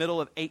 starting in the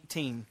middle of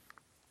 18.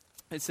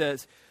 It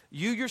says,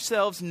 you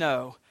yourselves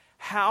know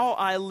how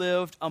I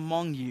lived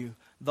among you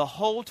the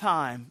whole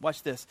time,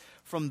 watch this,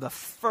 from the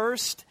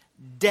first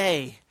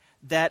day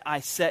that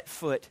I set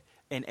foot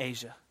in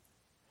Asia.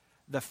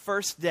 The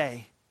first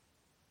day.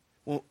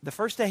 Well, the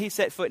first day he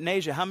set foot in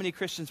Asia, how many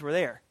Christians were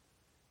there?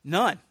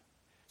 None.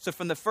 So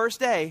from the first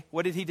day,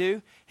 what did he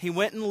do? He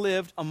went and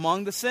lived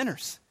among the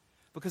sinners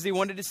because he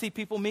wanted to see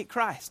people meet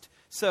Christ.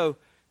 So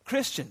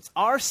Christians,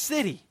 our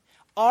city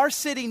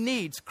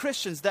needs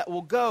Christians that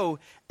will go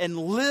and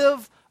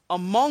live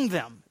among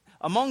them.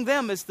 Among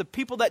them is the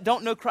people that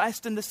don't know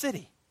Christ in the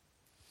city.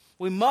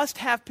 We must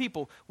have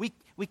people. We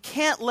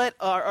can't let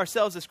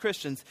ourselves as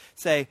Christians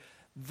say,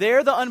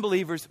 They're the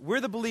unbelievers.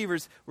 We're the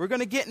believers. We're going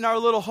to get in our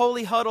little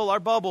holy huddle, our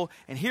bubble,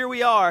 and here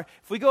we are.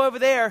 If we go over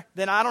there,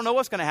 then I don't know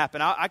what's going to happen.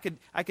 I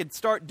could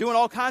start doing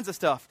all kinds of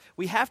stuff.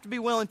 We have to be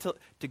willing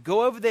to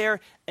go over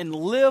there and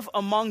live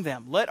among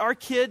them. Let our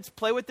kids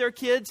play with their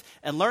kids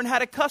and learn how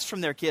to cuss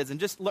from their kids. And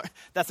just learn.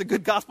 That's a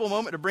good gospel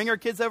moment to bring our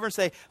kids over and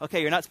say,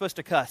 okay, you're not supposed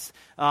to cuss.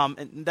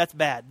 And that's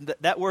bad.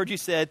 That word you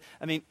said,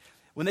 I mean,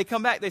 when they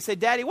come back, they say,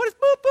 Daddy, what does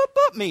boop, boop,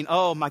 boop mean?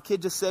 Oh, my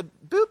kid just said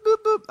boop, boop,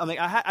 boop. I mean,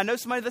 I know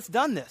somebody that's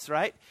done this,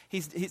 right?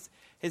 His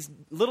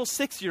little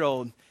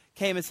 6-year-old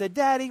came and said,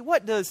 Daddy,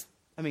 what does,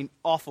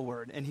 awful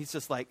word. And he's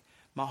just like,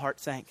 my heart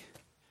sank.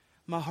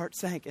 My heart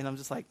sank. And I'm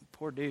just like,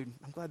 poor dude,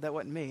 I'm glad that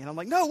wasn't me. And I'm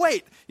like, no,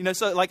 wait.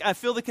 So like I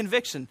feel the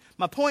conviction.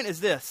 My point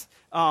is this.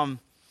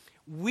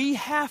 We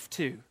have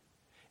to,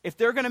 if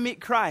they're going to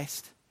meet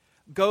Christ,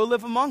 go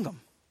live among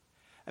them.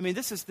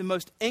 This is the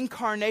most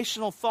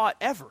incarnational thought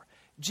ever.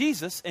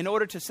 Jesus, in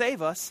order to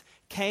save us,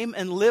 came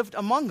and lived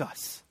among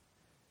us.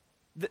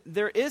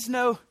 There is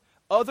no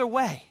other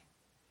way.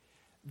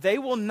 They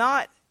will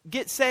not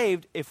get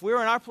saved if we're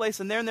in our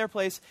place and they're in their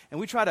place and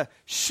we try to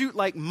shoot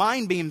like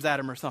mind beams at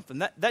them or something.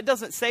 That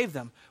doesn't save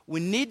them. We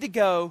need to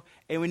go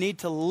and we need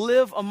to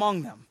live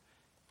among them.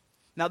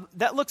 Now,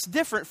 that looks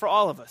different for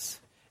all of us.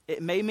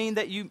 It may mean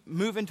that you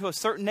move into a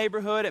certain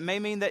neighborhood. It may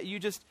mean that you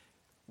just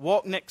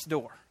walk next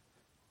door.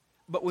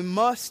 But we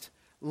must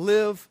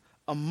live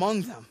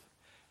among them.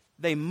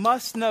 They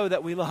must know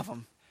that we love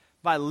them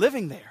by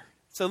living there.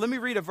 So let me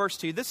read a verse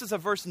to you. This is a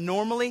verse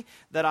normally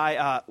that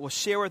I will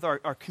share with our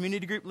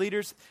community group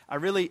leaders. I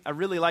really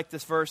like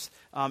this verse.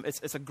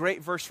 It's a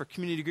great verse for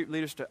community group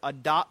leaders to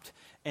adopt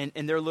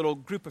in their little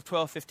group of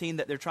 12, 15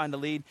 that they're trying to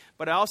lead.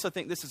 But I also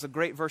think this is a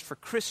great verse for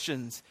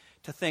Christians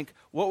to think,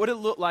 what would it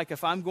look like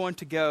if I'm going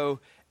to go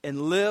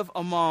and live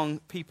among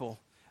people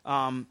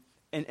and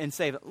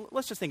save it?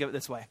 Let's just think of it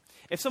this way.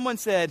 If someone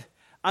said,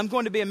 I'm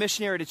going to be a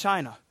missionary to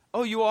China.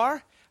 Oh, you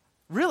are?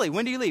 Really?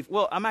 When do you leave?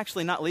 Well, I'm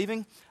actually not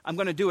leaving. I'm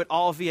going to do it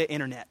all via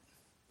internet.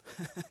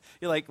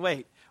 You're like,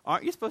 wait,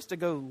 aren't you supposed to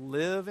go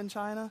live in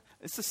China?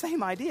 It's the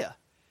same idea,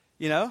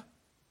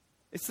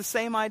 It's the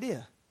same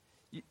idea.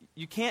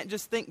 You can't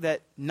just think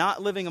that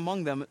not living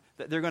among them,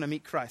 that they're going to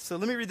meet Christ. So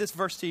let me read this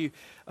verse to you.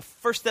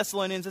 1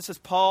 Thessalonians, this is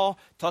Paul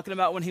talking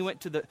about when he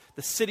went to the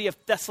city of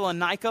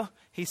Thessalonica.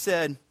 He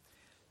said,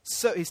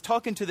 so he's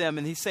talking to them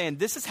and he's saying,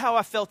 this is how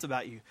I felt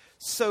about you.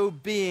 So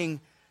being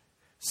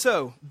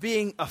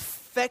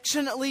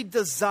affectionately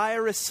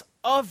desirous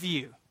of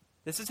you.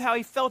 This is how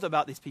he felt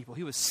about these people.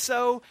 He was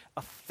so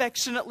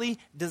affectionately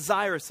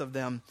desirous of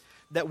them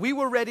that we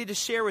were ready to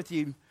share with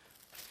you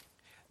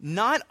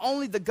not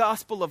only the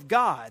gospel of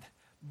God,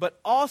 but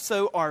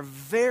also our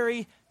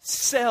very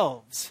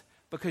selves,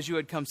 because you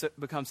had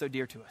become so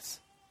dear to us.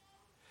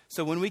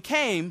 So when we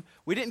came,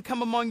 we didn't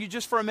come among you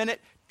just for a minute,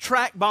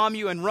 track bomb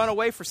you and run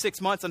away for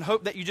 6 months and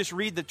hope that you just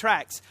read the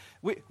tracts.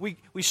 We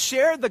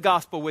shared the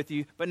gospel with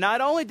you, but not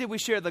only did we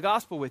share the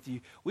gospel with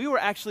you, we were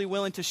actually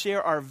willing to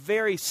share our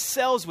very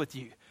selves with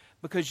you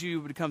because you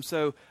would become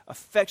so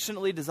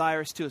affectionately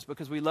desirous to us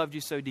because we loved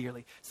you so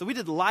dearly. So we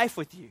did life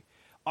with you.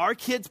 Our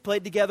kids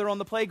played together on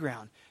the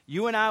playground.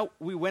 You and I,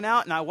 we went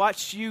out and I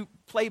watched you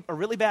play a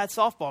really bad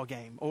softball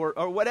game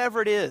or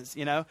whatever it is,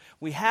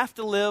 We have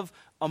to live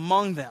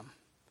among them.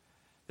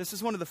 This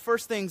is one of the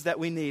first things that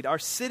we need. Our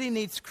city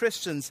needs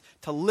Christians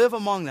to live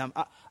among them.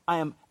 I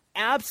am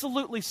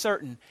absolutely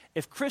certain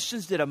if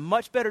Christians did a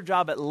much better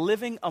job at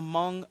living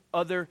among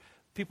other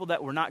people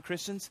that were not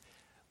Christians,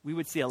 we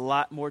would see a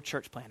lot more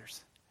church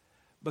planters.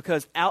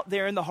 Because out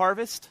there in the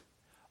harvest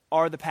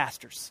are the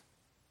pastors.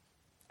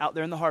 Out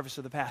there in the harvest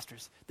are the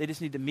pastors. They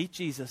just need to meet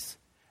Jesus,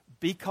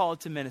 be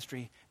called to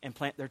ministry, and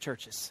plant their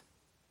churches.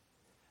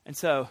 And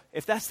so,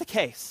 if that's the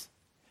case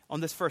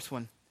on this first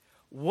one,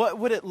 what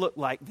would it look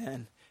like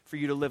then for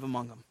you to live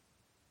among them?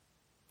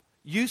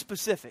 You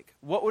specific.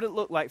 What would it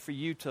look like for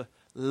you to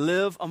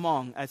live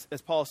among, as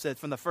Paul said,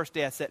 from the first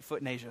day I set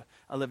foot in Asia,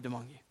 I lived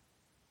among you?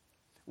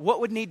 What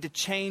would need to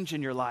change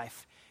in your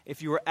life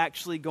if you were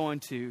actually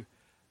going to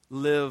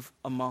live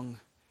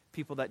among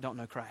people that don't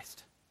know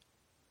Christ?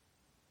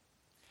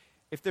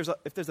 If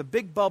there's a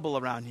big bubble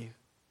around you,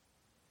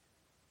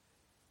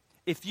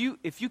 if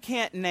you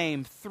can't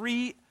name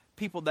 3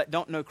 people that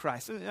don't know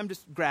Christ, I'm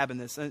just grabbing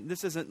this, and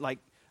this isn't like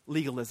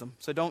legalism,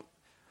 so don't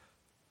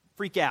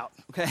freak out,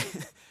 okay?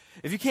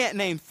 If you can't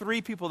name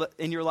 3 people that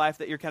in your life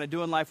that you're kind of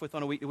doing life with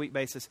on a week-to-week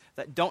basis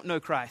that don't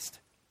know Christ,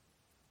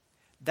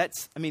 I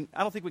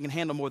don't think we can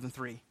handle more than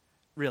 3,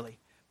 really.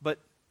 But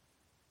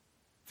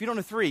if you don't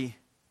know 3,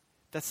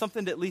 that's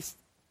something to at least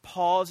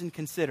pause and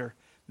consider.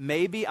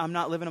 Maybe I'm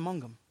not living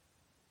among them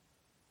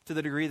to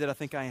the degree that I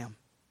think I am.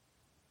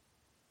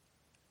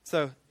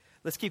 So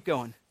let's keep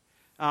going.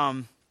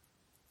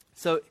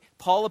 So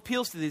Paul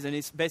appeals to these, and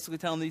he's basically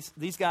telling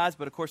these guys,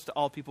 but of course to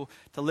all people,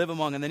 to live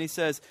among. And then he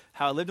says,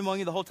 how I lived among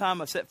you the whole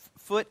time I've set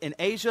foot in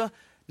Asia.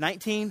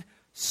 19,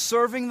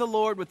 serving the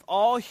Lord with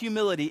all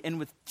humility and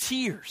with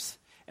tears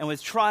and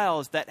with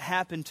trials that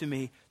happened to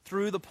me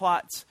through the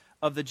plots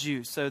of the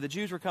Jews. So the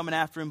Jews were coming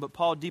after him, but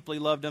Paul deeply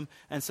loved him.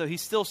 And so he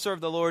still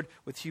served the Lord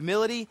with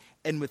humility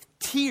and with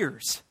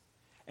tears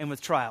and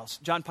with trials.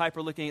 John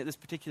Piper, looking at this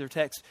particular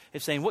text,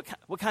 is saying,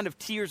 what kind of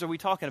tears are we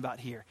talking about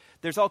here?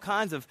 There's all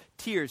kinds of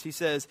tears. He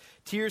says,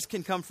 tears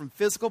can come from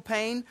physical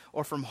pain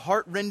or from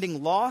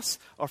heart-rending loss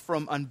or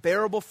from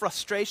unbearable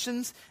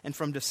frustrations and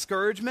from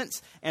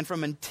discouragements and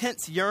from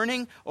intense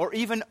yearning or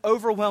even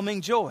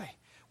overwhelming joy.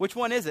 Which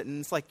one is it?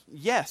 And it's like,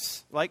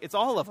 yes, like it's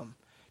all of them.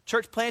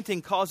 Church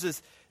planting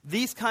causes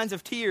these kinds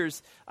of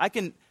tears. I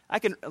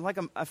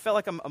felt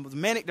like I was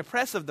manic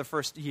depressive the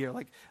first year.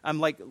 Like I'm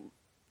like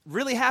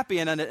really happy,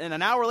 and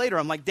an hour later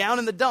I'm like down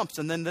in the dumps,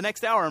 and then the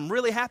next hour I'm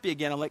really happy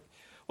again. I'm like,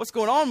 what's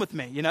going on with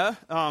me, you know?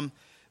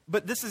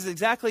 But this is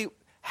exactly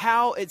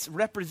how it's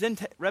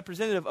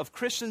representative of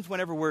Christians.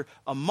 Whenever we're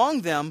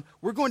among them,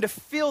 we're going to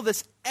feel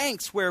this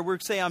angst where we're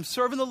saying, I'm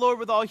serving the Lord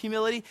with all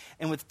humility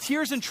and with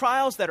tears and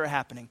trials that are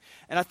happening.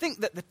 And I think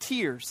that the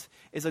tears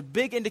is a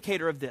big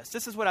indicator of this.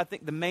 This is what I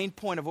think the main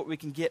point of what we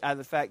can get out of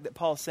the fact that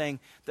Paul's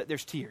saying that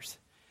there's tears.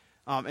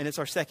 And it's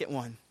our second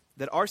one,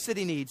 that our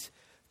city needs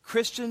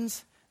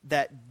Christians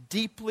that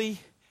deeply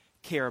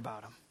care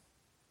about him.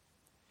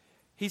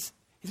 He's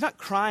not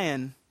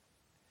crying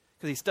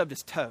because he stubbed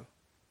his toe.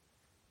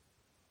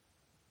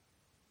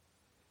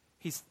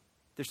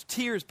 There's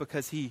tears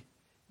because he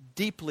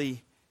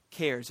deeply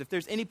cares. If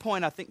there's any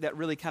point I think that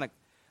really kind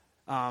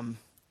of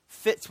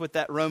fits with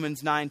that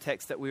Romans 9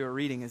 text that we were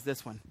reading is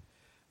this one.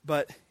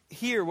 But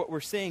here what we're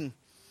seeing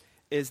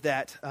is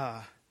that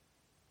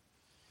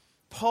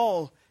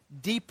Paul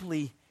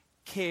deeply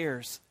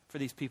cares for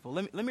these people.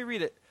 Let me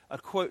read a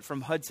quote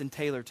from Hudson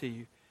Taylor to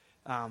you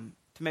to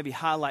maybe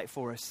highlight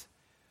for us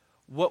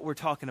what we're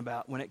talking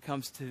about when it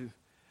comes to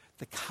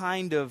the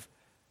kind of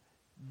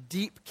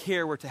deep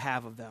care we're to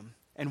have of them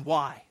and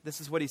why.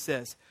 This is what he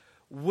says.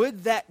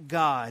 Would that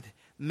God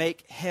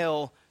make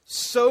hell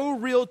so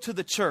real to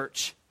the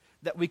church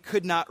that we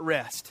could not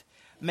rest,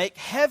 make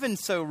heaven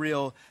so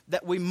real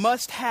that we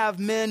must have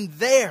men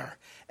there,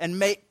 and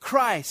make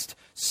Christ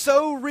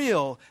so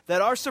real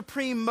that our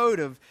supreme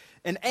motive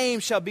and aim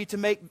shall be to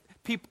make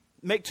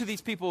to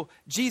these people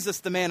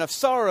Jesus, the man of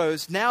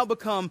sorrows, now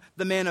become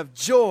the man of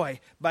joy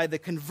by the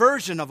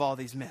conversion of all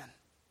these men.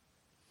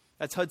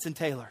 That's Hudson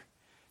Taylor.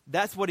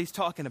 That's what he's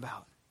talking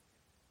about.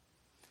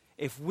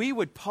 If we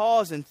would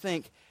pause and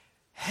think,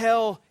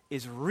 hell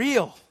is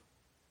real.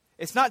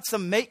 It's not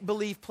some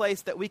make-believe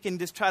place that we can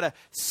just try to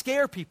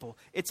scare people.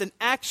 It's an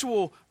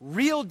actual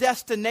real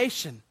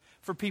destination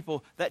for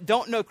people that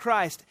don't know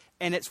Christ,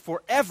 and it's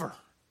forever.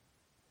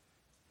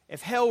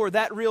 If hell were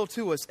that real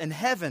to us, and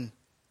heaven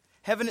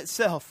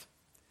itself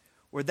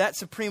were that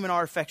supreme in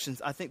our affections,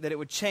 I think that it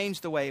would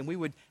change the way, and we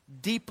would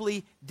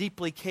deeply,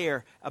 deeply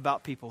care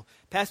about people.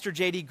 Pastor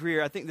J.D.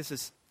 Greer, I think this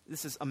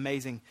is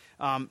amazing.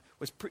 I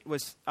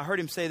heard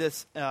him say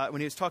this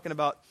when he was talking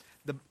about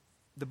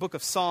the book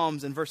of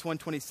Psalms in verse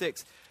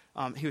 126.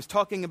 He was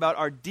talking about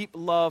our deep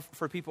love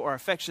for people, our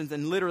affections,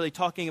 and literally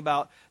talking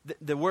about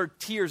the word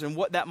tears and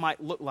what that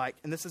might look like.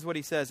 And this is what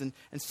he says. In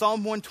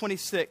Psalm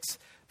 126,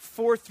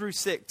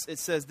 4-6, it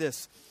says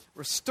this: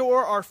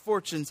 Restore our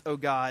fortunes, O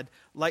God,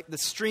 like the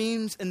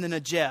streams in the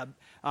Negeb.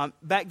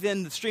 Back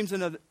then, the streams in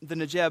the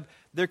Negeb,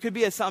 there could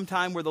be some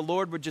time where the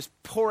Lord would just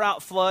pour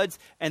out floods,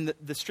 and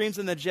the streams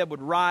in the Negeb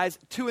would rise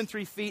 2 and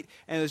 3 feet,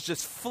 and it was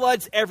just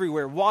floods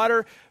everywhere,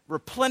 water,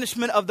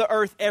 replenishment of the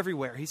earth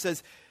everywhere. He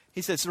says,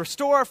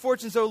 restore our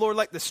fortunes, O Lord,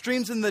 like the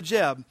streams in the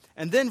Negeb.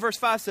 And then verse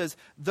 5 says,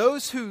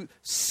 those who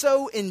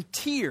sow in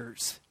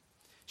tears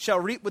shall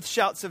reap with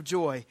shouts of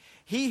joy.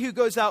 He who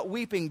goes out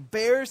weeping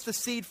bears the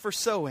seed for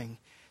sowing,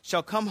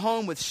 shall come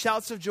home with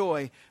shouts of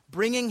joy,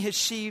 bringing his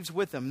sheaves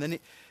with him. Then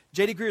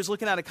J.D. Greer is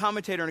looking at a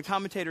commentator, and a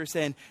commentator is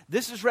saying,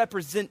 this is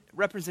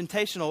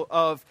representational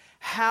of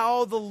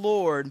how the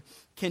Lord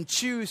can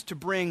choose to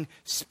bring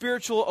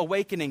spiritual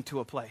awakening to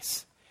a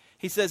place.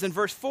 He says in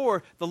verse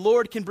 4, the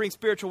Lord can bring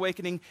spiritual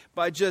awakening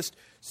by just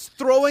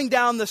throwing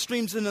down the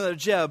streams into the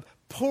Negeb,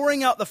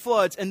 pouring out the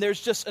floods, and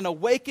there's just an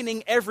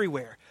awakening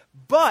everywhere.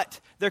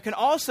 But there can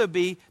also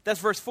be, that's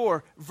verse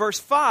 4, verse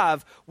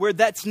 5, where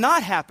that's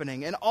not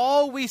happening. And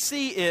all we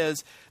see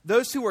is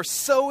those who are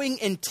sowing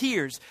in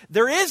tears.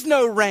 There is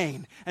no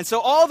rain. And so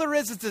all there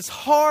is this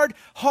hard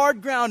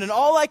ground. And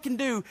all I can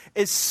do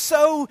is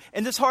sow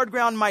in this hard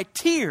ground my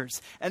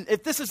tears. And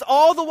if this is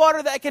all the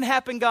water that can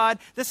happen, God,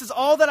 this is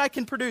all that I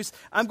can produce,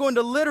 I'm going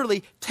to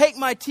literally take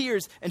my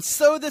tears and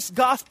sow this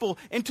gospel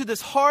into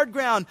this hard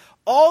ground,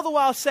 all the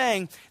while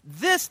saying,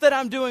 this that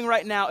I'm doing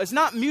right now is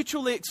not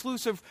mutually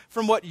exclusive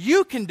from what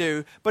you can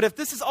do, but if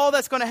this is all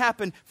that's going to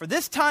happen for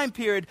this time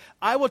period,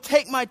 I will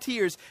take my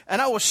tears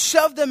and I will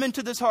shove them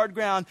into this hard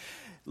ground,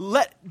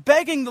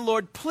 begging the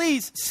Lord,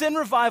 please send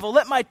revival.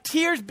 Let my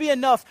tears be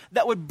enough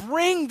that would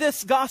bring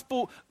this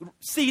gospel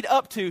seed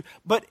up to,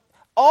 but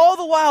all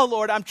the while,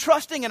 Lord, I'm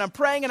trusting and I'm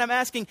praying and I'm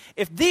asking,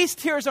 if these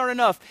tears aren't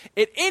enough,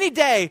 at any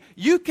day,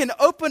 you can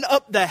open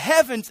up the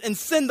heavens and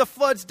send the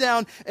floods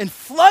down and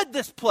flood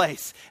this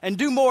place and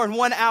do more in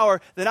 1 hour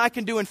than I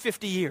can do in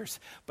 50 years.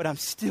 But I'm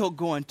still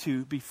going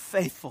to be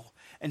faithful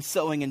and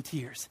sowing in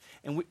tears.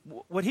 And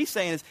what he's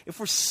saying is, if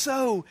we're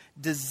so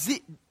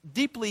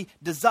deeply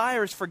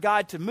desirous for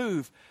God to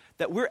move,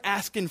 that we're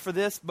asking for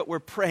this, but we're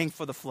praying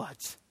for the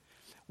floods.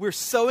 We're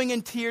sowing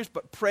in tears,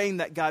 but praying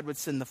that God would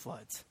send the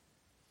floods.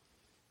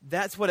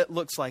 That's what it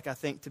looks like, I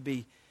think, to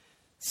be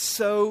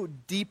so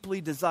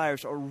deeply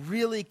desirous or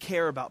really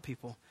care about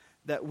people,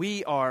 that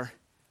we are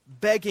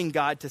begging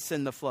God to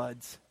send the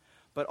floods,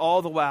 but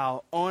all the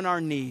while on our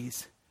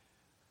knees,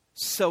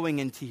 sowing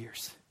in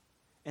tears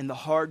in the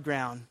hard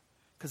ground,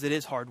 because it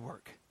is hard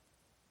work.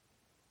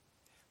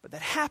 But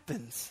that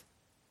happens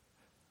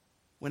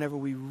whenever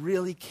we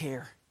really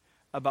care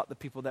about the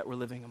people that we're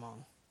living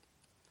among.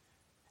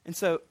 And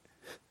so,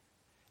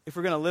 if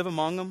we're going to live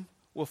among them,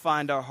 we'll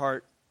find our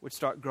heart would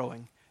start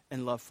growing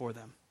in love for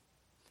them.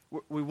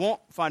 We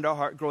won't find our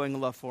heart growing in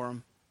love for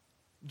them,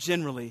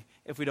 generally,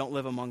 if we don't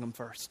live among them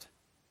first.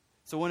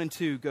 So 1 and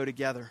 2 go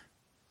together.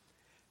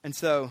 And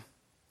so,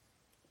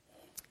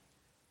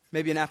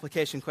 maybe an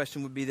application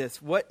question would be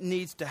this: what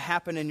needs to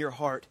happen in your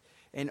heart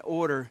in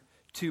order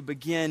to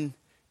begin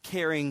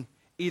caring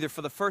either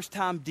for the first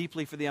time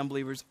deeply for the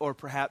unbelievers, or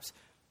perhaps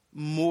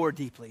more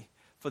deeply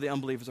for the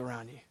unbelievers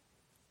around you,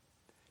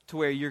 to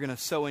where you're going to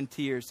sow in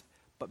tears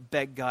but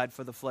beg God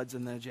for the floods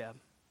in the Negev?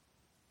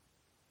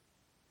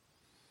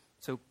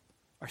 So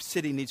our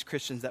city needs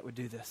Christians that would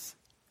do this.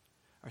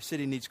 Our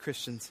city needs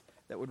Christians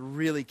that would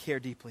really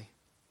care deeply.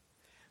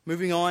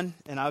 Moving on,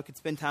 and I could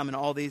spend time in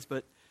all these,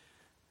 but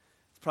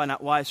it's probably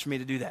not wise for me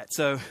to do that.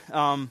 So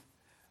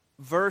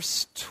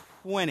verse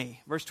 20.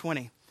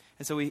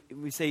 And so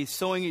we say,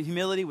 sowing in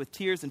humility with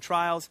tears and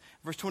trials.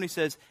 Verse 20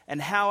 says,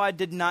 and how I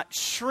did not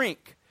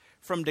shrink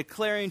from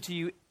declaring to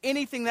you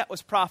anything that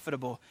was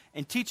profitable,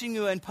 and teaching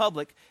you in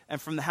public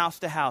and from the house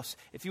to house.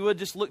 If you would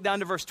just look down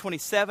to verse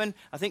 27,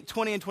 I think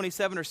 20 and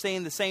 27 are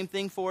saying the same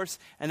thing for us,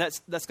 and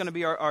that's going to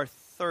be our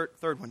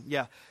third one.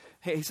 Yeah.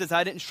 He says,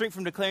 I didn't shrink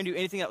from declaring to you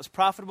anything that was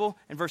profitable.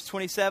 In verse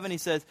 27, he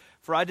says,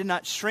 for I did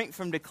not shrink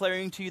from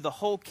declaring to you the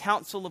whole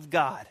counsel of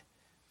God.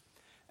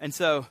 And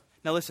so,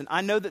 now listen, I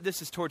know that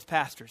this is towards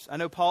pastors. I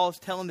know Paul is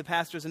telling the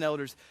pastors and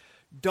elders,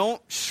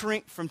 don't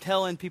shrink from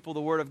telling people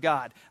the word of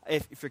God.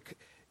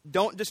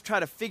 Don't just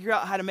try to figure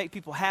out how to make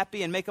people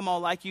happy and make them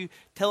all like you.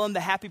 Tell them the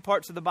happy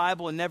parts of the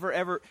Bible and never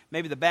ever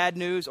maybe the bad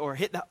news, or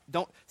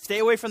don't stay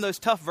away from those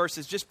tough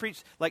verses. Just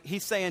preach. Like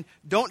he's saying,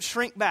 don't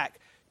shrink back.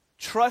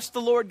 Trust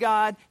the Lord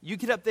God. You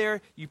get up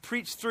there, you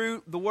preach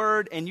through the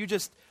word, and you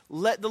just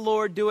let the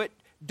Lord do it.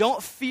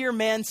 Don't fear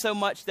man so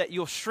much that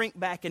you'll shrink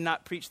back and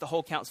not preach the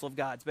whole counsel of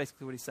God. It's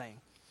basically what he's saying.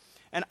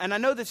 And I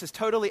know this is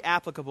totally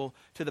applicable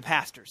to the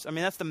pastors. I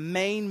mean, that's the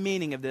main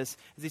meaning of this,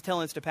 is he's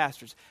telling this to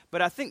pastors.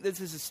 But I think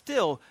this is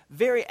still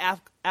very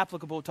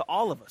applicable to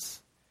all of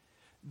us.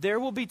 There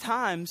will be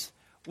times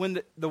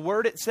when the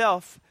word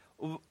itself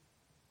will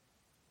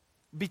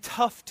be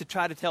tough to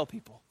try to tell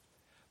people,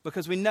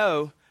 because we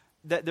know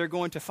that they're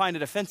going to find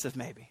it offensive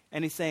maybe.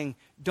 And he's saying,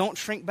 don't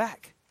shrink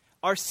back.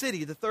 Our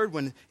city, the third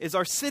one, is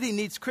our city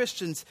needs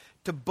Christians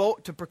to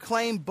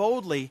proclaim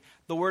boldly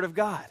the word of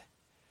God.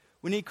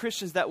 We need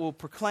Christians that will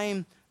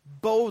proclaim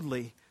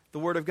boldly the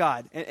word of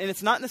God. And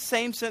it's not in the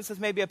same sense as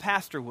maybe a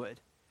pastor would.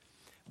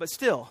 But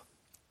still,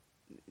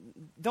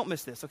 don't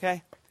miss this,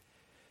 okay?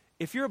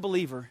 If you're a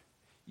believer,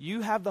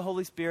 you have the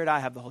Holy Spirit, I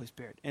have the Holy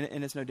Spirit.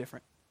 And it's no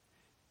different.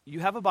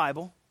 You have a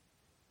Bible,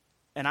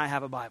 and I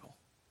have a Bible.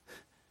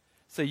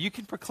 So you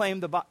can proclaim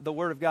the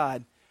word of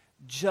God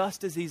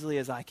just as easily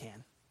as I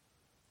can.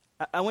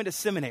 I went to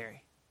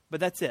seminary,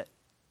 but that's it.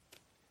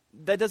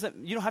 You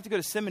don't have to go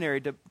to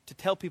seminary to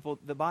tell people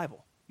the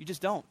Bible. You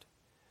just don't.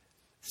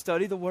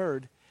 Study the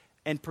word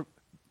and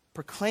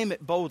proclaim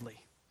it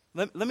boldly.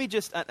 Let me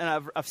just,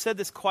 and I've said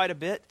this quite a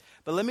bit,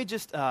 but let me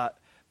just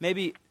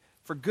maybe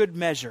for good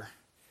measure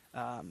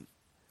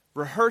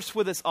rehearse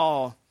with us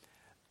all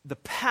the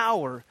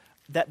power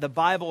that the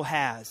Bible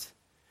has.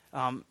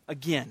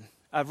 Again,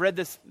 I've read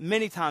this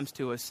many times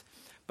to us,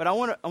 but I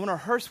want to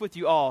rehearse with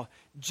you all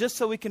just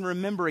so we can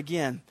remember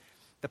again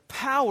the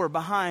power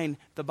behind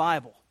the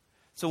Bible.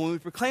 So when we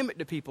proclaim it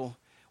to people,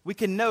 we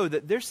can know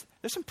that there's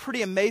some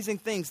pretty amazing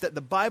things that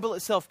the Bible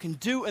itself can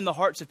do in the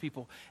hearts of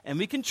people. And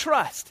we can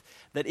trust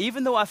that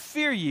even though I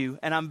fear you,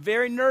 and I'm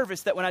very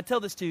nervous that when I tell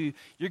this to you,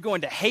 you're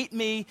going to hate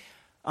me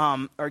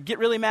or get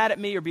really mad at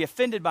me or be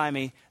offended by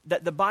me,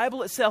 that the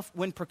Bible itself,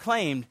 when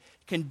proclaimed,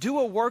 can do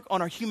a work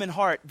on our human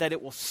heart that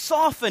it will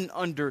soften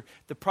under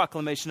the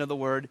proclamation of the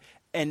word,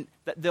 and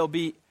that they'll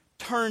be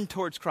turned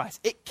towards Christ.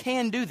 It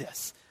can do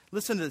this.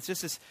 Listen to this.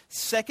 This is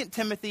 2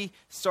 Timothy,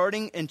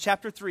 starting in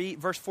chapter 3,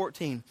 verse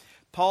 14.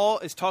 Paul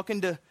is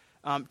talking to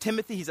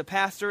Timothy. He's a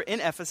pastor in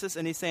Ephesus,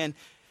 and he's saying,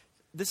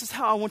 this is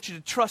how I want you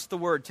to trust the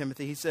word,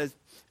 Timothy. He says,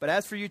 but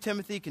as for you,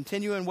 Timothy,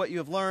 continue in what you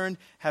have learned,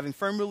 having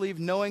firm belief,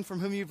 knowing from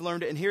whom you've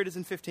learned it. And here it is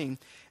in 15.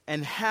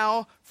 And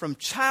how from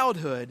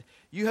childhood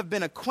you have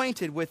been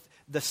acquainted with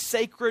the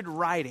sacred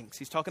writings.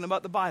 He's talking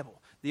about the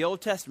Bible, the Old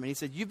Testament. He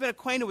said, you've been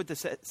acquainted with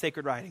the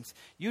sacred writings.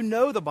 You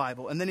know the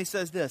Bible. And then he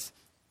says this,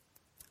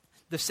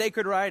 the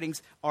sacred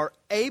writings are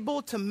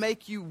able to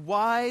make you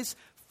wise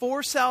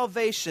for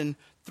salvation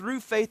through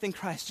faith in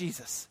Christ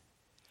Jesus.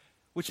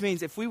 Which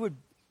means if we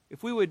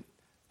would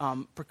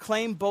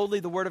proclaim boldly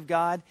the word of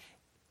God,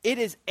 it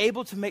is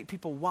able to make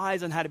people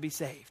wise on how to be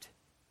saved.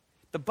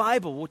 The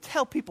Bible will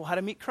tell people how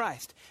to meet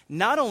Christ.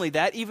 Not only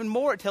that, even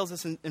more, it tells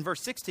us in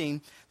verse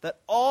 16 that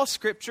all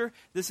Scripture,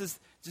 this is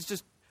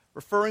just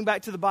referring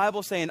back to the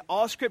Bible, saying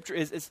all Scripture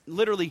is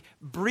literally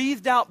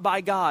breathed out by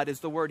God is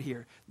the word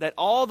here. That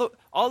all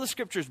the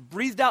Scripture is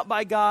breathed out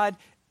by God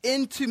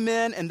into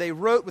men, and they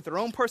wrote with their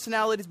own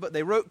personalities, but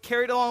they wrote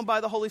carried along by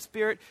the Holy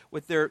Spirit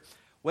with their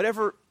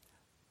whatever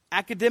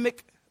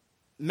academic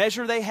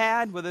measure they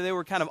had, whether they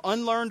were kind of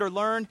unlearned or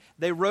learned,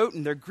 they wrote,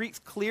 and their Greek's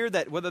clear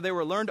that whether they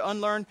were learned or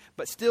unlearned,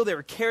 but still they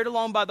were carried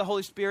along by the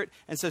Holy Spirit.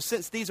 And so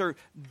since these are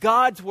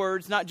God's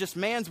words, not just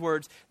man's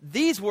words,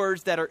 these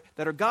words that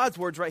are God's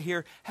words right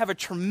here have a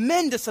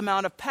tremendous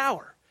amount of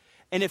power.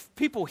 And if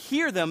people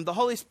hear them, the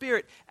Holy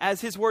Spirit,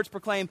 as his words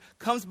proclaim,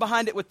 comes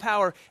behind it with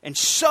power and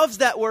shoves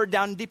that word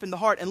down deep in the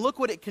heart. And look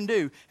what it can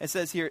do. It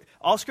says here,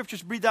 all Scripture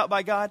is breathed out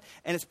by God,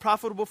 and it's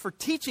profitable for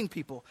teaching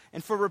people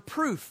and for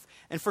reproof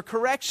and for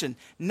correction,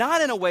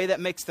 not in a way that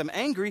makes them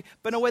angry,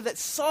 but in a way that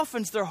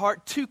softens their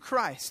heart to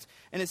Christ.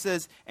 And it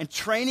says, and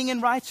training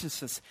in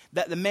righteousness,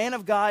 that the man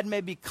of God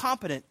may be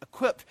competent,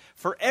 equipped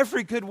for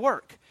every good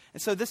work.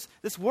 And so this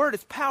word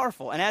is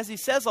powerful. And as he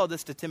says all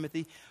this to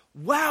Timothy,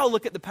 wow,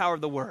 look at the power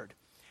of the word.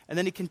 And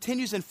then he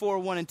continues in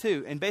 4:1 and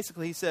 2. And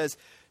basically he says,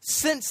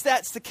 since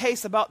that's the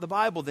case about the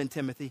Bible, then,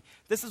 Timothy,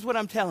 this is what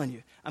I'm telling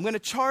you. I'm going to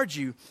charge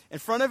you in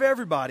front of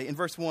everybody, in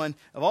verse 1,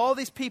 of all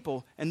these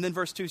people. And then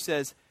verse 2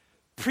 says,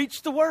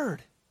 preach the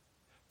word.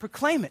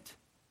 Proclaim it.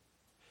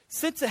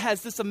 Since it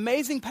has this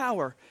amazing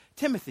power,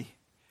 Timothy,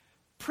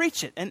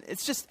 preach it. And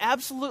it's just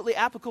absolutely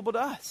applicable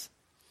to us.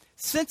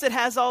 Since it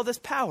has all this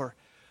power,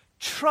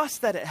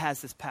 trust that it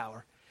has this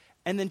power.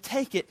 And then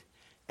take it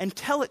and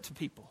tell it to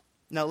people.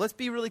 Now, let's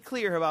be really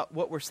clear about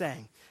what we're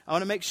saying. I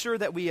want to make sure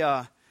that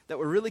we're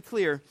really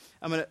clear.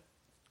 I'm going to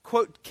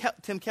quote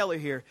Tim Keller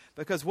here,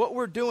 because what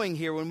we're doing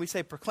here when we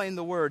say proclaim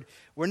the word,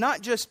 we're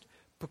not just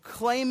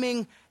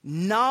proclaiming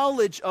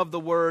knowledge of the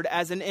word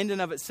as an end in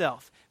of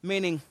itself,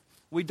 meaning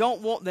we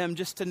don't want them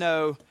just to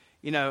know,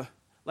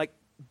 like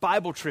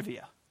Bible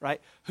trivia,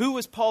 right? Who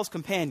was Paul's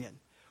companion?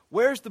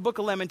 Where's the book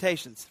of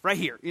Lamentations? Right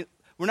here.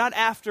 We're not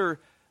after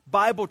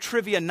Bible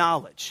trivia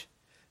knowledge.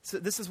 So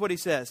this is what he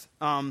says.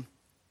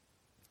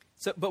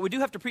 But we do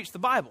have to preach the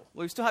Bible.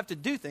 We still have to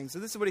do things. So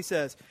this is what he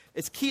says.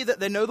 It's key that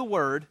they know the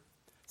word.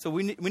 So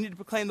we need to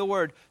proclaim the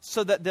word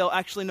so that they'll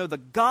actually know the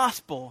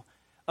gospel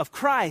of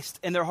Christ,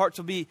 and their hearts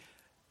will be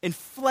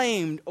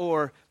inflamed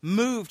or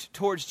moved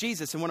towards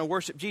Jesus and want to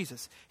worship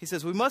Jesus. He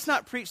says, we must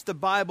not preach the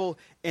Bible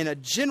in a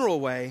general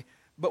way,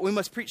 but we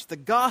must preach the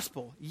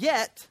gospel.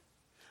 Yet,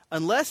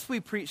 unless we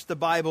preach the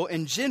Bible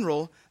in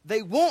general,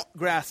 they won't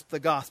grasp the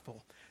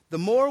gospel. The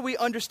more we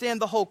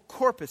understand the whole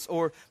corpus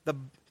or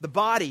the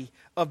body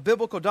of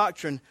biblical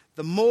doctrine,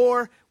 the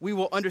more we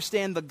will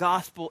understand the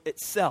gospel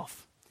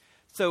itself.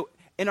 So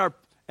in our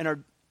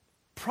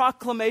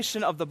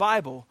proclamation of the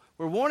Bible,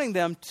 we're wanting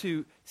them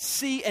to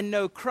see and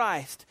know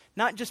Christ,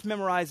 not just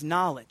memorize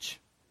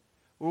knowledge.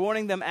 We're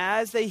wanting them,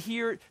 as they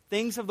hear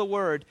things of the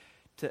word,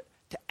 to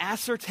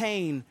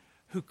ascertain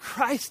who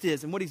Christ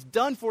is and what he's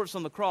done for us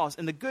on the cross,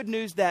 and the good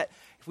news that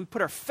if we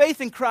put our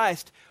faith in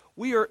Christ,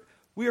 we are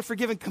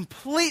forgiven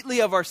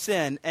completely of our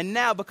sin, and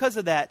now, because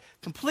of that,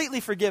 completely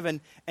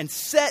forgiven and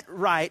set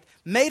right,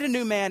 made a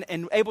new man,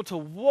 and able to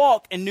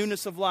walk in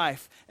newness of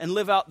life and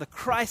live out the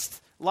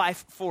Christ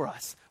life for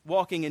us,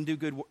 walking and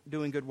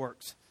doing good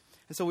works.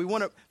 And so we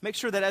want to make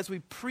sure that as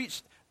we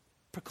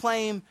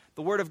proclaim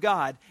the Word of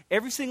God,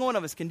 every single one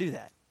of us can do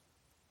that.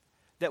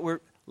 That we're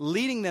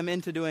leading them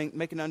into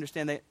making them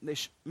understand,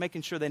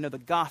 making sure they know the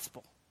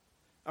gospel.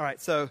 All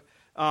right, so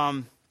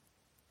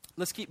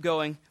let's keep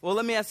going. Well,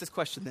 let me ask this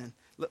question then.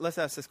 Let's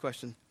ask this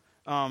question.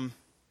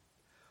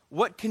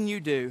 What can you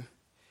do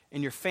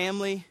in your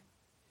family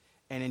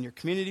and in your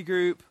community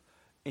group,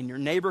 in your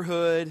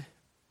neighborhood,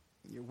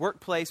 in your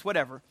workplace,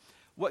 whatever?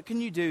 What can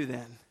you do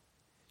then,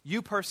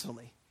 you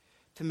personally,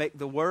 to make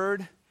the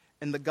word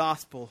and the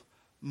gospel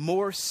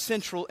more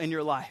central in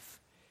your life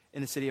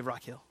in the city of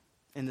Rock Hill,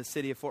 in the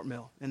city of Fort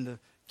Mill, in the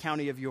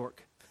county of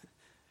York?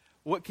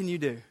 What can you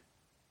do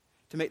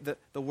to make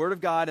the word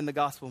of God and the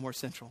gospel more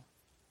central?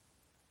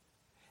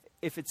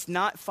 If it's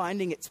not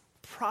finding its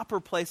proper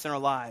place in our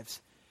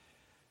lives,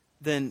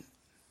 then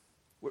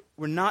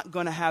we're not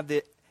going to have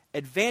the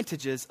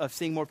advantages of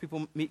seeing more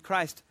people meet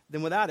Christ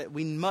than without it.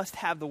 We must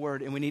have the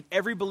word, and we need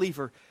every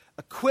believer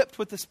equipped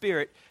with the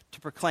Spirit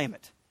to proclaim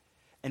it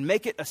and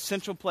make it a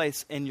central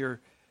place in your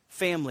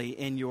family,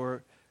 in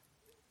your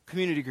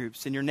community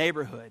groups, in your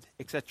neighborhood,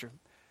 etc.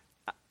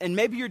 And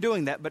maybe you're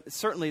doing that, but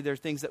certainly there are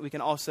things that we can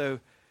also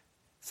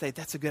say,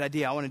 that's a good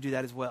idea. I want to do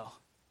that as well.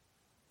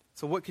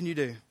 So what can you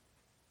do?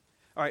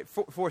 All right,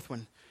 fourth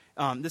one.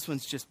 This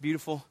one's just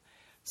beautiful.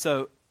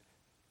 So,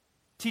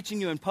 teaching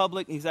you in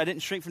public, he says, I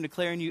didn't shrink from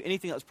declaring you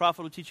anything that was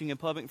profitable, teaching you in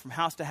public from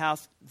house to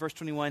house, verse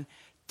 21,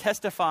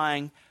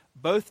 testifying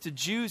both to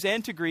Jews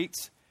and to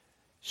Greeks,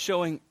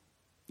 showing,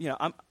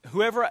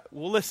 whoever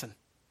will listen,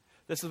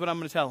 this is what I'm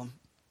going to tell them.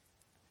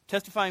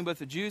 Testifying both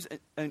the Jews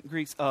and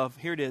Greeks of,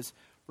 here it is,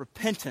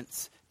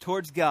 repentance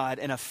towards God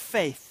and a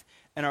faith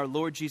in our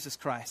Lord Jesus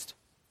Christ.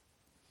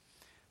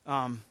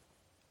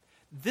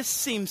 This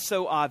seems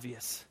so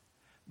obvious,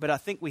 but I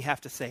think we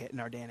have to say it in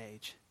our day and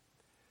age.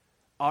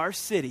 Our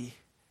city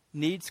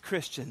needs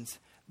Christians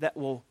that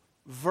will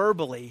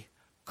verbally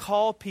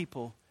call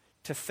people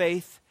to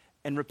faith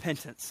and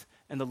repentance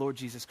in the Lord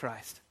Jesus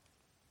Christ.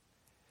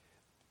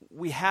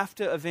 We have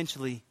to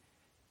eventually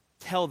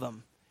tell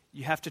them,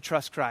 you have to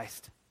trust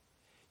Christ.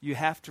 You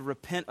have to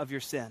repent of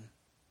your sin.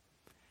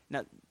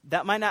 Now,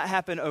 that might not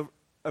happen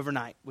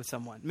overnight with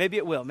someone. Maybe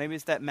it will. Maybe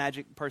it's that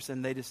magic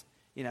person, they just,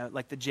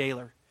 like the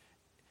jailer.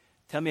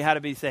 Tell me how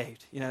to be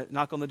saved.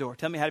 Knock on the door.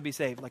 Tell me how to be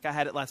saved. Like I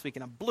had it last week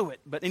and I blew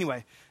it. But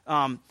anyway,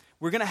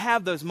 we're going to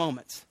have those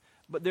moments.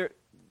 But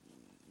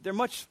they're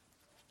much,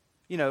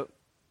 they're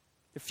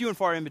few and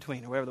far in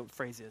between, or whatever the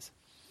phrase is.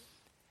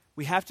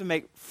 We have to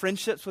make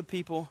friendships with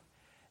people,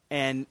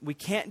 and we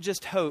can't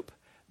just hope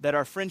that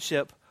our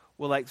friendship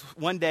will, like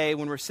one day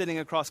when we're sitting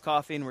across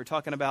coffee and we're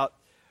talking about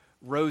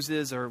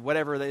roses or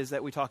whatever it is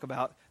that we talk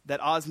about,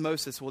 that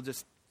osmosis will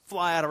just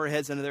fly out of our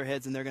heads into their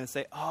heads, and they're going to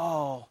say,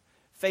 oh,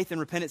 faith and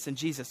repentance in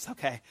Jesus.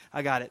 Okay,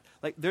 I got it.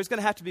 Like there's going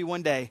to have to be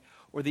one day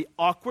where the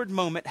awkward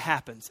moment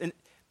happens. And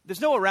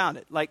there's no around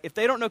it. Like if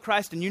they don't know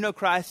Christ and you know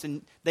Christ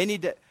and they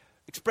need to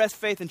express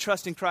faith and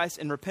trust in Christ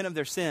and repent of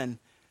their sin,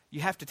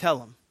 you have to tell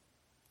them.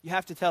 You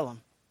have to tell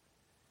them.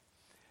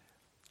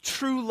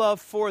 True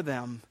love for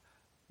them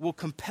will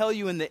compel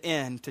you in the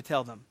end to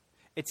tell them.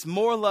 It's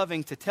more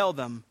loving to tell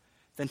them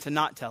than to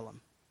not tell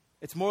them.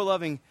 It's more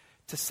loving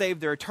to save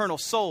their eternal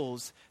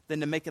souls than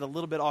to make it a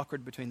little bit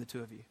awkward between the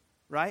two of you.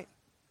 Right?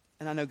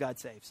 And I know God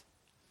saves.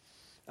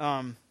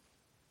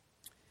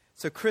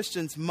 So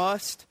Christians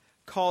must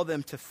call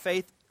them to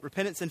faith,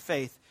 repentance and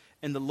faith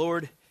in the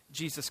Lord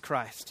Jesus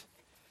Christ.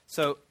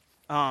 So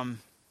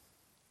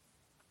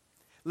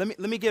let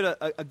me get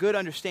a good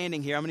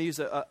understanding here. I'm going to use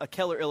a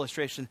Keller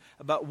illustration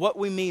about what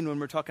we mean when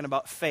we're talking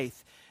about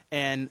faith.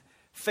 And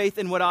faith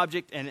in what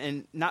object,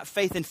 and not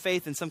faith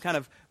in some kind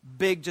of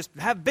big, just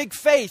have big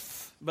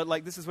faith. But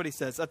like this is what he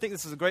says. I think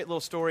this is a great little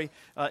story,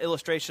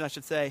 illustration I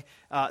should say,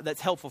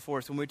 that's helpful for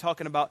us when we're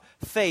talking about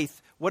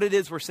faith, what it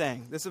is we're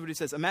saying. This is what he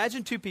says.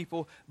 Imagine two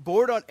people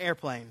board on an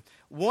airplane.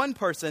 One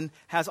person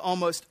has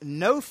almost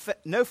no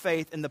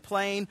faith in the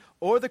plane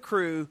or the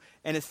crew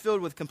and is filled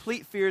with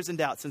complete fears and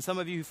doubts. And some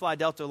of you who fly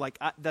Delta,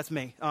 that's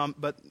me.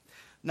 But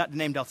not to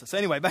name Delta. So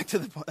anyway, back to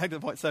the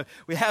point. So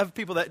we have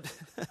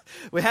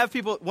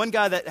one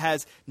guy that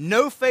has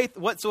no faith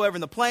whatsoever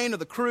in the plane or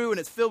the crew, and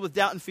it's filled with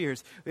doubt and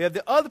fears. We have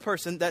the other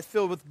person that's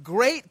filled with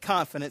great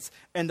confidence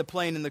in the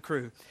plane and the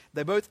crew.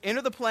 They both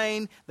enter the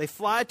plane, they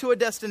fly to a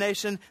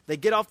destination, they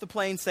get off the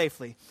plane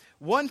safely.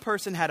 One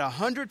person had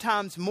 100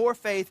 times more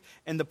faith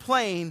in the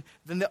plane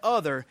than the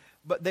other,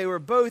 but they were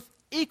both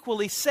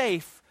equally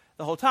safe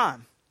the whole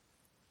time.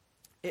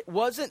 It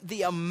wasn't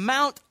the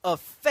amount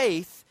of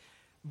faith,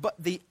 but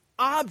the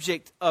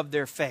object of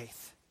their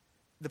faith,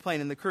 the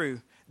plane and the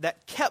crew,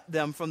 that kept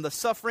them from the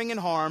suffering and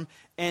harm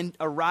and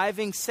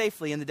arriving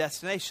safely in the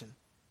destination.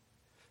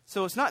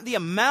 So it's not the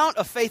amount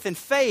of faith in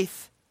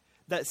faith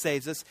that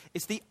saves us.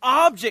 It's the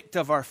object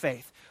of our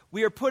faith.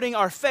 We are putting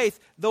our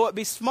faith, though it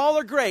be small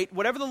or great,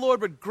 whatever the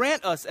Lord would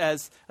grant us,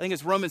 as I think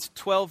it's Romans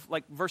 12,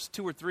 like verse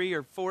 2 or 3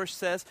 or 4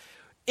 says,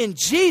 in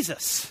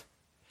Jesus,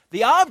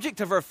 the object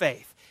of our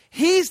faith.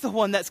 He's the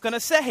one that's going to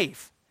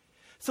save.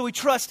 So we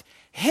trust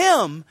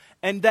Him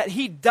and that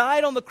He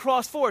died on the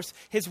cross for us,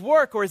 His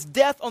work or His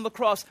death on the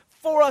cross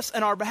for us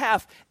in our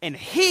behalf, and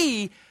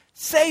He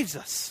saves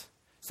us.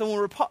 So when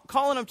we're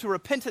calling them to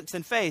repentance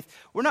and faith,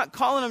 we're not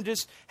calling them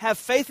just have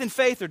faith in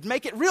faith or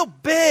make it real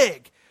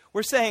big.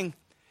 We're saying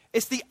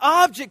it's the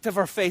object of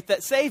our faith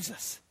that saves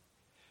us.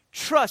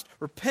 Trust,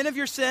 repent of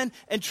your sin,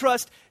 and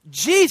trust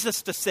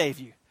Jesus to save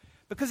you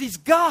because He's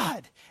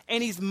God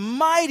and He's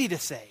mighty to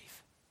save.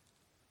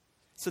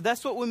 So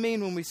that's what we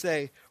mean when we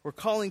say we're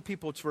calling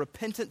people to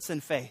repentance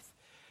and faith,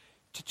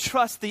 to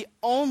trust the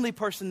only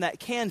person that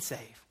can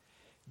save,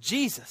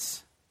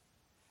 Jesus.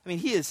 I mean,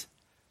 He is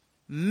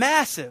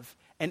massive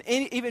and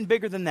even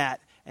bigger than that,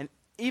 and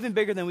even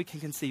bigger than we can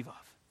conceive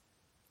of.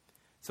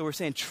 So we're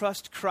saying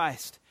trust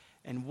Christ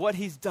and what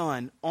He's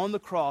done on the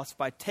cross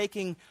by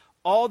taking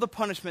all the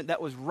punishment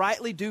that was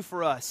rightly due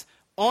for us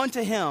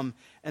onto Him,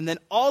 and then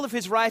all of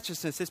His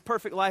righteousness, His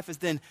perfect life is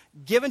then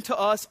given to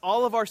us,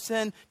 all of our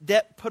sin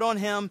debt put on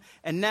Him,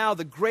 and now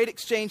the great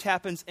exchange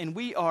happens and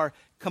we are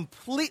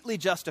completely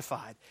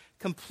justified,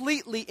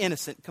 completely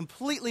innocent,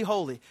 completely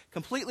holy,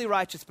 completely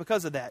righteous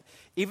because of that.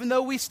 Even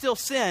though we still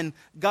sin,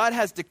 God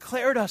has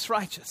declared us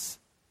righteous.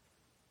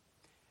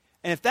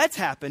 And if that's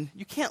happened,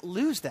 you can't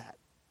lose that.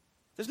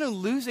 There's no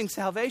losing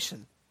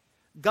salvation.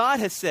 God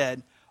has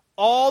said,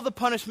 all the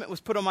punishment was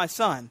put on my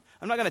Son.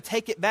 I'm not going to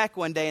take it back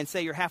one day and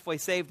say you're halfway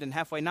saved and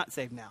halfway not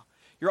saved now.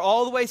 You're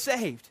all the way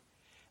saved.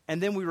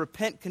 And then we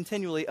repent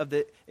continually of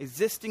the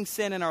existing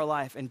sin in our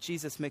life, and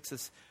Jesus makes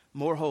us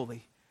more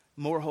holy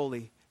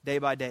day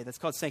by day. That's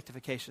called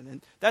sanctification.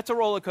 And that's a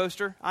roller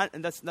coaster.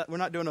 We're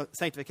not doing a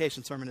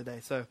sanctification sermon today.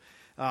 So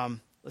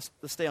let's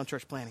stay on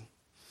church planting.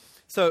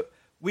 So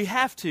we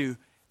have to,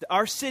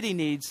 our city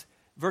needs,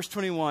 verse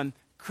 21,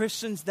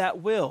 Christians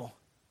that will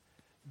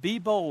be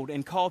bold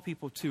and call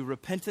people to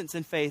repentance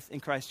and faith in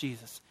Christ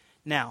Jesus.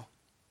 Now,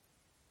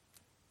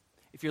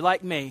 if you're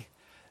like me,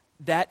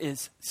 that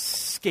is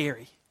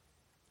scary.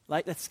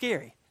 That's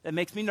scary. That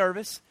makes me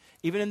nervous.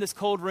 Even in this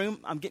cold room,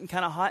 I'm getting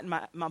kind of hot and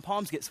my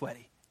palms get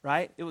sweaty,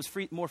 right? It was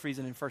more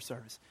freezing in first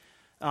service.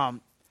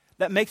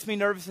 That makes me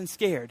nervous and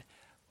scared.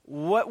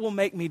 What will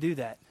make me do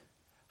that?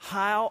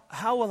 How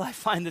will I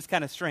find this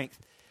kind of strength?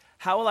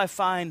 How will I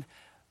find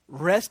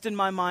rest in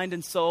my mind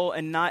and soul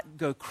and not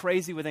go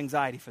crazy with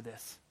anxiety for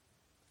this?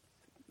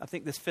 I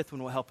think this fifth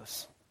one will help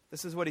us.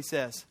 This is what he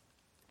says.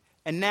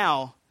 And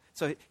now,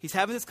 so he's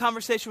having this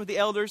conversation with the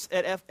elders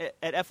at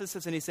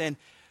Ephesus, and he's saying,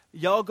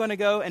 y'all going to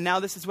go, and now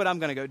this is what I'm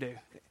going to go do.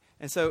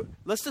 And so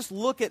let's just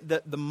look at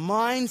the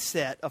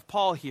mindset of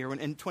Paul here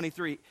in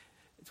 23.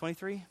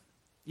 23?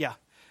 Yeah.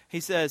 He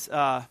says,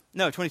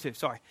 22,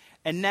 sorry.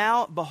 And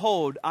now,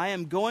 behold, I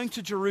am going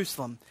to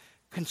Jerusalem,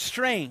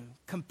 constrained,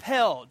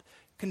 compelled,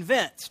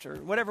 convinced, or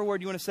whatever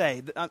word you want to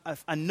say.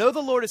 I know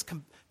the Lord is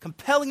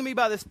compelling me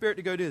by the Spirit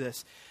to go do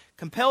this.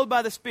 Compelled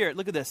by the Spirit,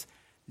 look at this,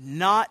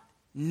 not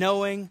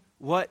knowing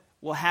what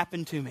will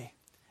happen to me,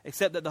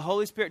 except that the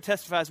Holy Spirit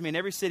testifies to me in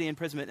every city,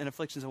 imprisonment, and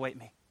afflictions await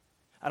me.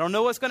 I don't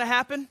know what's going to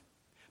happen,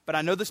 but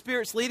I know the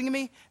Spirit's leading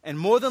me, and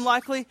more than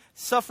likely,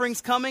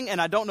 suffering's coming,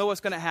 and I don't know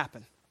what's going to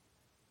happen.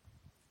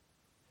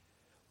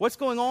 What's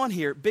going on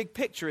here, big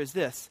picture, is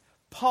this.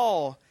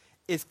 Paul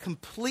is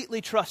completely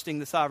trusting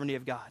the sovereignty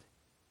of God.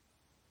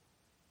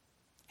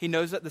 He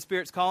knows that the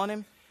Spirit's calling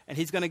him, and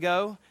he's going to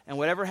go, and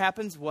whatever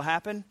happens will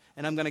happen,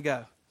 and I'm going to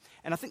go.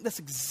 And I think that's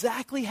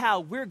exactly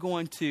how we're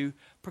going to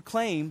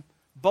proclaim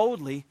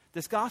boldly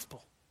this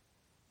gospel.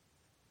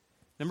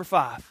 Number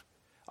 5,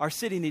 our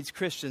city needs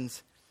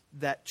Christians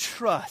that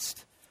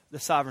trust the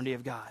sovereignty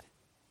of God.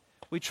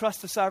 We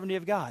trust the sovereignty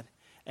of God,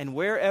 and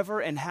wherever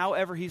and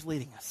however he's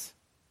leading us.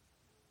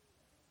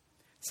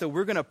 So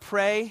we're going to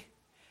pray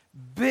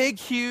big,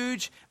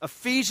 huge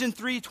Ephesians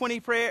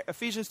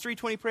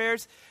 3:20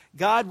 prayers.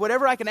 God,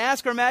 whatever I can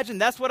ask or imagine,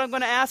 that's what I'm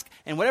going to ask.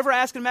 And whatever I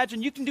ask and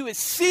imagine, you can do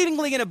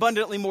exceedingly and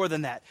abundantly more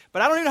than that.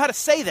 But I don't even know how to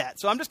say that.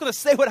 So I'm just going to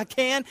say what I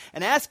can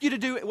and ask you to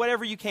do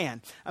whatever you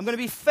can. I'm going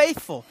to be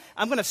faithful.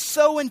 I'm going to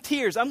sow in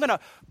tears. I'm going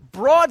to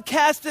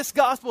broadcast this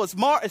gospel as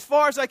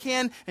far as I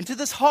can into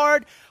this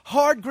hard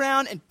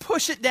ground and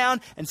push it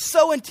down and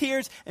sow in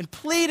tears and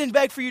plead and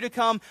beg for you to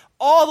come,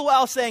 all the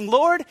while saying,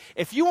 Lord,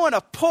 if you want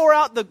to pour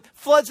out the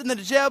floods in the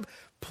Negeb,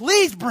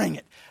 please bring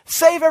it.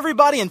 Save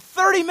everybody in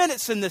 30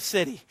 minutes in this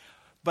city.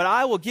 But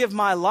I will give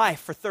my life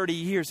for 30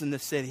 years in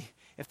this city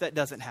if that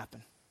doesn't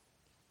happen.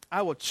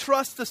 I will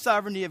trust the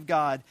sovereignty of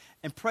God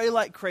and pray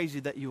like crazy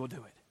that you will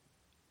do it.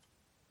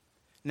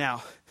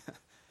 Now,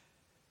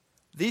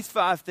 these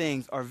 5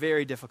 things are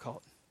very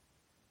difficult.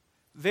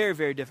 Very,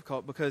 very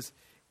difficult, because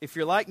if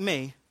you're like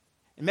me,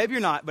 and maybe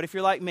you're not, but if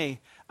you're like me,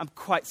 I'm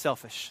quite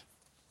selfish.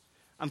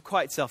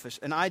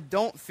 And I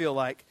don't feel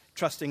like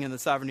trusting in the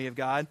sovereignty of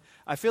God.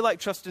 I feel like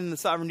trusting in the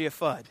sovereignty of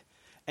Fudd.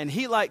 And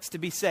he likes to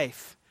be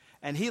safe.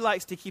 And he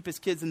likes to keep his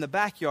kids in the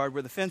backyard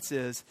where the fence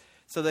is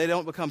so they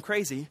don't become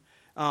crazy.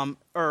 And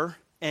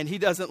he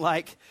doesn't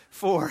like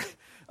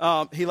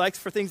he likes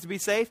for things to be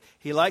safe.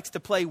 He likes to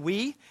play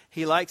Wii.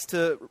 He likes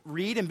to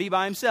read and be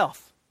by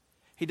himself.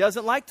 He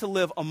doesn't like to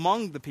live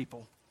among the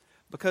people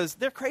because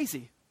they're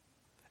crazy.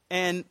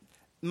 And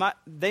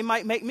they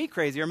might make me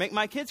crazy or make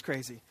my kids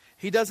crazy.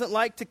 He doesn't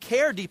like to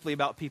care deeply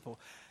about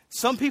people.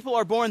 Some people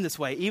are born this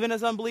way, even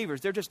as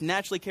unbelievers. They're just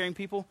naturally caring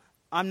people.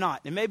 I'm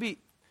not. And maybe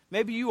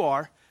you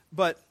are.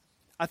 But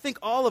I think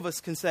all of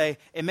us can say,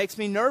 it makes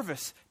me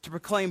nervous to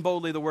proclaim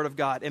boldly the word of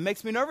God. It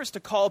makes me nervous to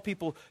call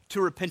people to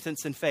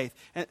repentance and faith.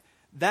 And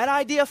that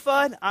idea,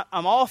 Fudd,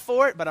 I'm all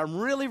for it, but I'm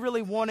really,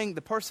 really wanting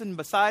the person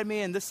beside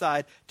me and this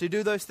side to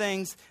do those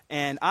things,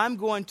 and I'm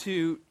going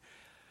to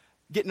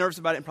get nervous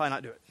about it and probably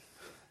not do it.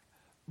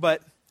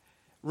 But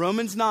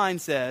Romans 9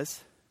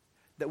 says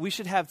that we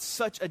should have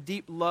such a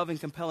deep love and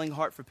compelling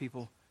heart for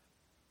people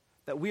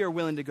that we are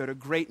willing to go to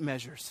great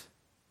measures.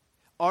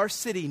 Our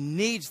city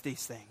needs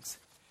these things.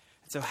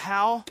 And so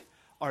how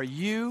are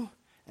you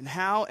and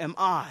how am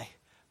I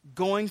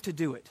going to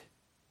do it?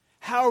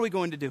 How are we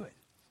going to do it?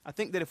 I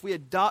think that if we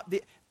adopt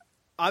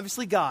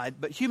obviously God,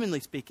 but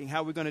humanly speaking,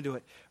 how are we going to do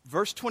it?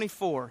 Verse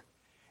 24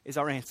 is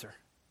our answer.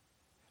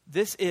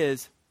 This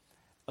is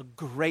a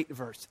great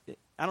verse.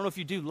 I don't know if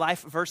you do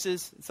life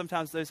verses.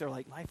 Sometimes those are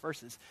like life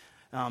verses.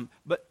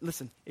 But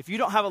listen, if you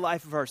don't have a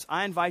life verse,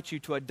 I invite you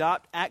to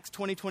adopt Acts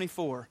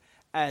 20:24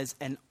 as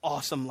an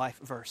awesome life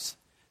verse.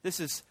 This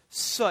is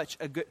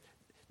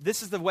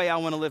this is the way I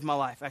want to live my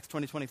life, Acts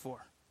 20:24.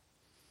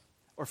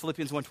 Or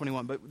Philippians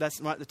 1:21, but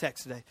that's not the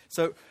text today.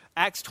 So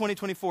Acts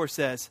 20:24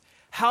 says,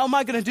 how am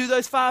I going to do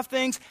those 5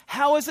 things?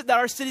 How is it that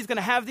our city is going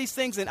to have these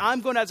things and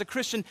I'm going to, as a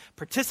Christian,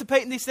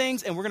 participate in these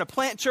things, and we're going to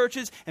plant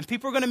churches and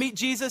people are going to meet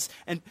Jesus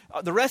and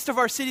the rest of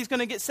our city is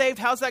going to get saved?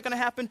 How's that going to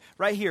happen?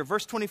 Right here,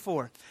 verse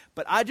 24.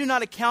 But I do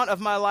not account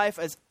of my life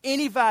as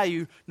any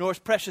value nor as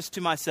precious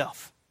to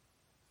myself.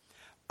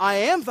 I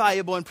am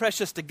valuable and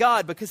precious to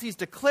God because he's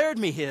declared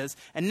me his,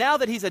 and now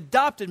that he's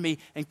adopted me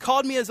and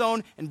called me his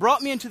own and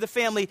brought me into the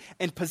family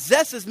and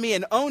possesses me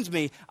and owns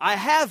me, I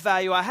have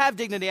value, I have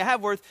dignity, I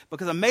have worth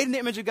because I'm made in the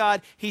image of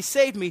God. He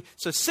saved me.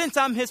 So since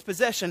I'm his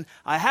possession,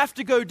 I have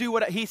to go do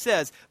what he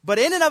says. But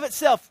in and of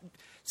itself,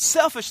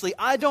 selfishly,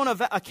 I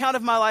don't account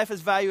of my life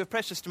as value or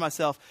precious to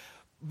myself.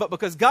 But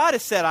because God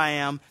has said I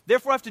am,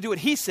 therefore I have to do what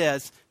he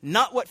says,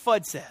 not what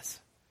FUD says.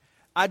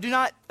 I do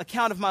not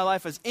account of my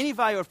life as any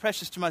value or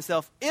precious to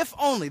myself, if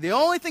only, the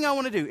only thing I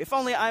want to do, if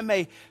only I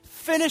may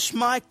finish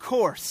my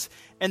course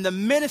in the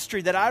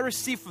ministry that I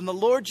received from the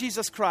Lord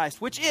Jesus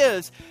Christ, which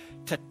is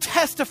to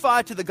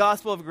testify to the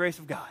gospel of the grace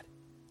of God.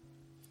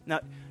 Now,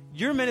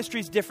 your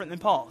ministry is different than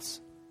Paul's.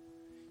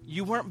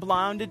 You weren't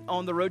blinded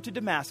on the road to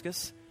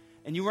Damascus,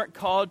 and you weren't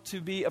called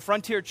to be a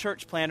frontier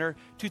church planter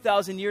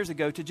 2,000 years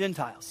ago to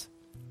Gentiles.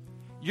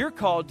 You're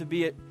called to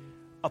be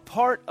a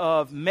part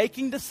of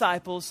making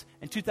disciples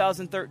in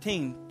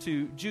 2013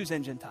 to Jews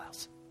and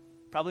Gentiles.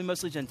 Probably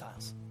mostly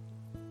Gentiles.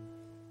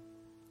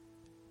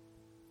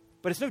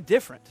 But it's no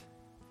different.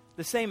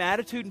 The same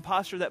attitude and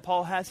posture that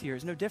Paul has here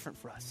is no different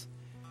for us.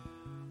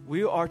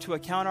 We are to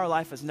account our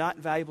life as not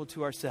valuable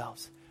to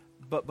ourselves,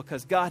 but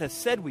because God has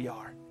said we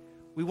are,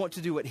 we want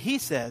to do what he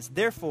says.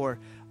 Therefore,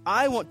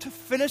 I want to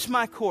finish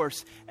my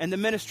course and the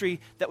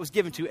ministry that was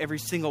given to every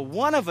single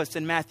one of us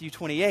in Matthew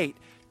 28,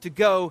 to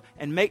go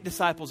and make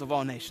disciples of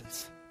all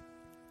nations,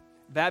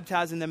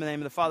 baptizing them in the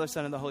name of the Father,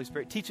 Son, and the Holy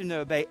Spirit, teaching them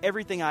to obey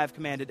everything I have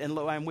commanded, and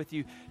lo, I am with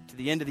you to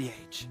the end of the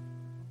age.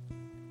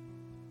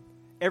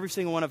 Every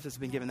single one of us has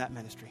been given that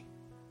ministry.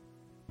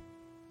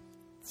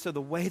 So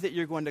the way that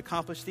you're going to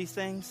accomplish these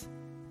things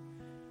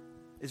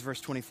is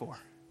verse 24.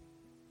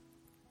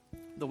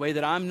 The way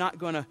that I'm not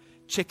going to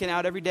chicken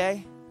out every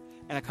day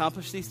and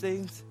accomplish these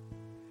things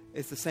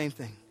is the same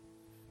thing,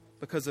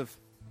 because of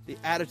the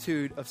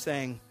attitude of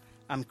saying,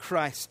 I'm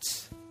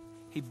Christ's.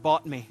 He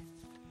bought me,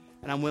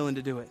 and I'm willing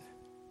to do it.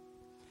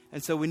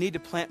 And so we need to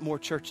plant more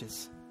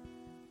churches.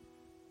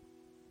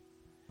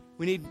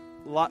 We need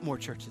a lot more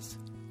churches.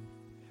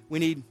 We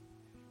need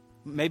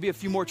maybe a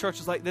few more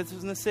churches like this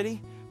in the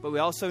city, but we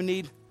also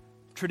need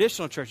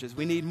traditional churches.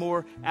 We need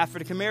more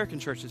African American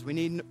churches. We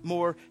need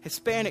more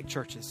Hispanic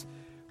churches.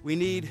 We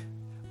need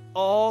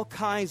all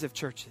kinds of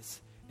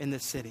churches in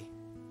this city.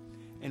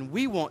 And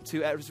we want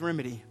to, as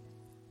Remedy,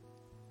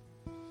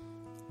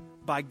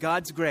 by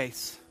God's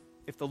grace,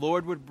 if the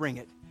Lord would bring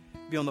it,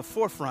 be on the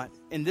forefront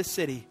in this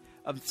city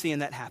of seeing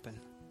that happen.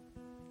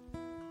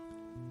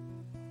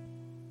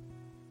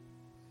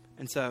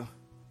 And so,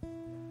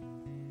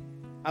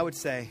 I would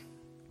say,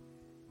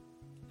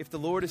 if the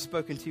Lord has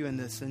spoken to you in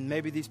this, and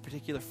maybe these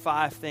particular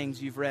 5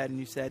 things you've read, and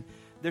you said,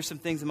 there's some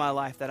things in my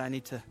life that I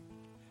need to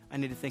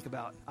think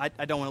about. I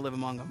don't want to live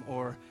among them,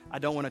 or I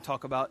don't want to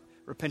talk about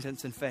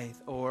repentance and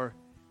faith, or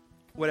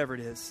whatever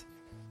it is.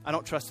 I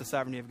don't trust the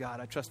sovereignty of God.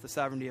 I trust the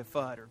sovereignty of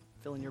FUD, or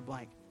fill in your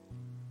blank.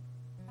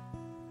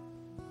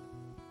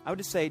 I would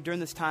just say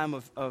during this time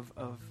of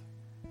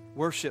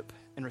worship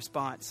and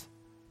response,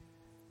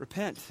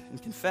 repent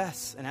and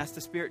confess and ask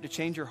the Spirit to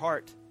change your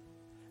heart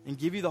and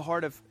give you the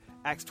heart of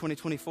Acts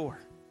 20:24.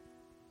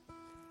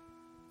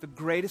 The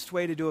greatest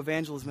way to do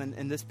evangelism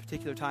in this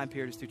particular time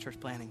period is through church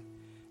planting.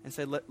 And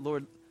say,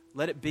 Lord,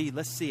 let it be.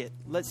 Let's see it.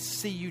 Let's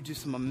see you do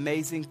some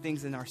amazing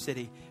things in our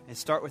city. And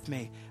start with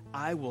me.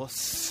 I will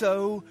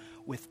sow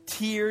with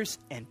tears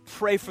and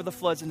pray for the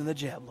floods into the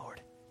jeb,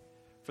 Lord,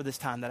 for this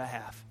time that I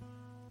have.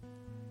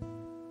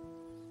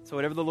 So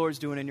whatever the Lord's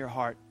doing in your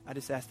heart, I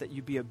just ask that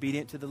you be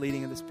obedient to the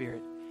leading of the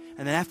Spirit.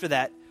 And then after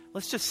that,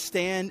 let's just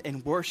stand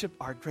and worship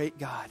our great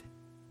God.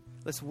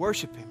 Let's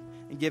worship him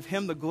and give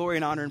him the glory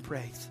and honor and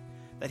praise.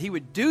 That he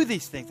would do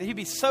these things, that he'd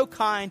be so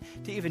kind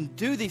to even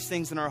do these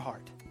things in our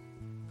heart.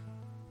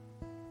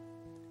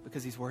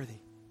 Because he's worthy.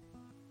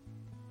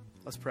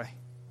 Let's pray.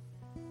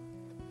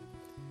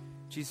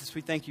 Jesus,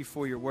 we thank you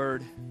for your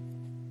word.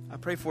 I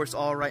pray for us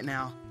all right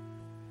now.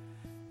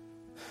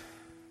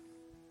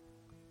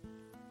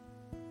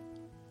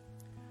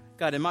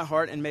 God, in my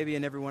heart, and maybe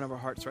in every one of our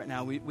hearts right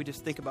now, we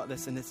just think about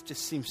this, and it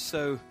just seems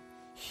so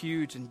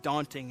huge and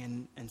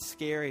daunting and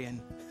scary.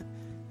 And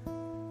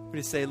we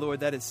just say,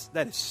 Lord, that is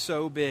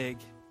so big.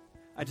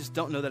 I just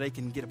don't know that I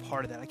can get a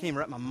part of that. I can't even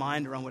wrap my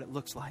mind around what it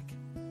looks like.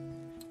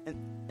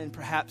 And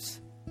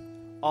perhaps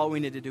all we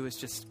need to do is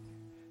just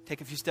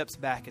take a few steps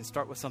back and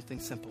start with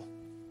something simple.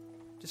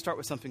 Just start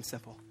with something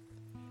simple.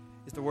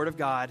 Is the Word of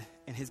God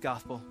and his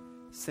gospel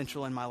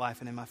central in my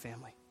life and in my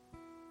family?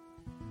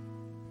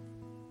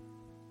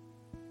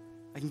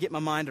 I can get my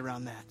mind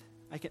around that.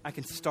 I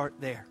can start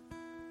there.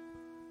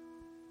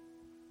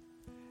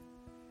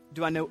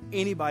 Do I know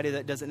anybody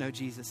that doesn't know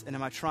Jesus? And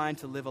am I trying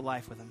to live a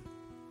life with him?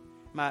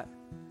 Am I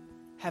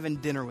having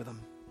dinner with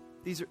him?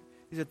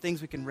 These are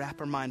things we can wrap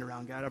our mind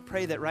around, God. I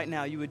pray that right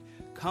now you would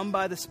come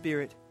by the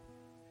Spirit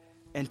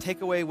and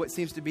take away what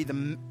seems to be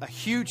a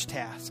huge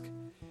task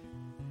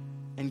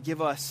and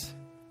give us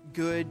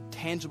good,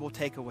 tangible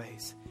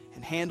takeaways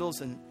and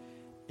handles and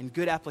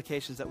good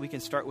applications that we can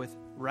start with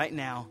right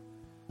now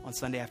on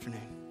Sunday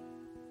afternoon.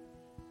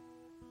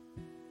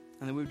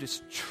 And then we would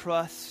just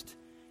trust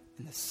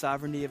in the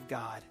sovereignty of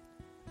God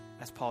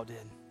as Paul did.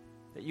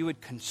 That you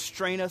would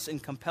constrain us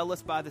and compel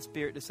us by the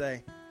Spirit to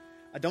say,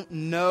 I don't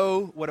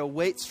know what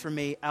awaits for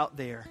me out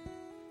there.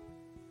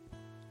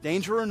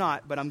 Danger or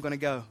not, but I'm going to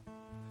go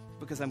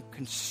because I'm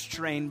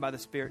constrained by the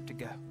Spirit to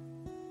go,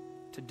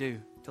 to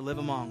do, to live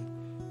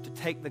among, to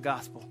take the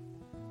gospel,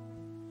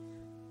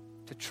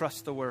 to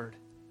trust the word.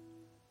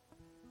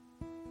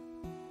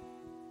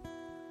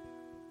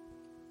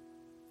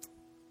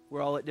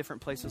 We're all at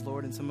different places,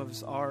 Lord, and some of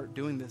us are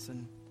doing this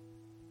and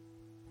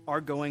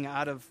are going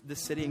out of this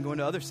city and going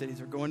to other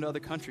cities or going to other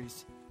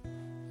countries.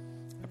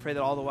 I pray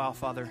that all the while,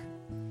 Father,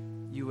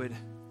 you would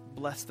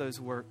bless those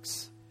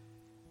works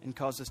and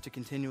cause us to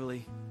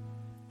continually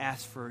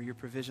ask for your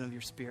provision of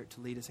your Spirit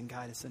to lead us and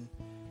guide us and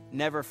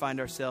never find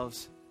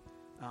ourselves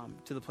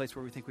to the place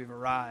where we think we've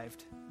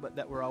arrived, but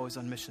that we're always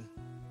on mission.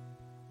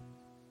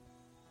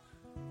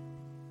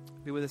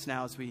 Be with us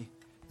now as we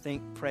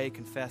think, pray,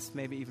 confess,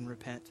 maybe even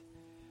repent,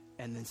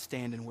 and then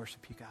stand and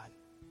worship you, God.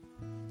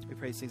 We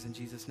pray these things in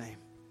Jesus' name.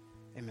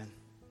 Amen.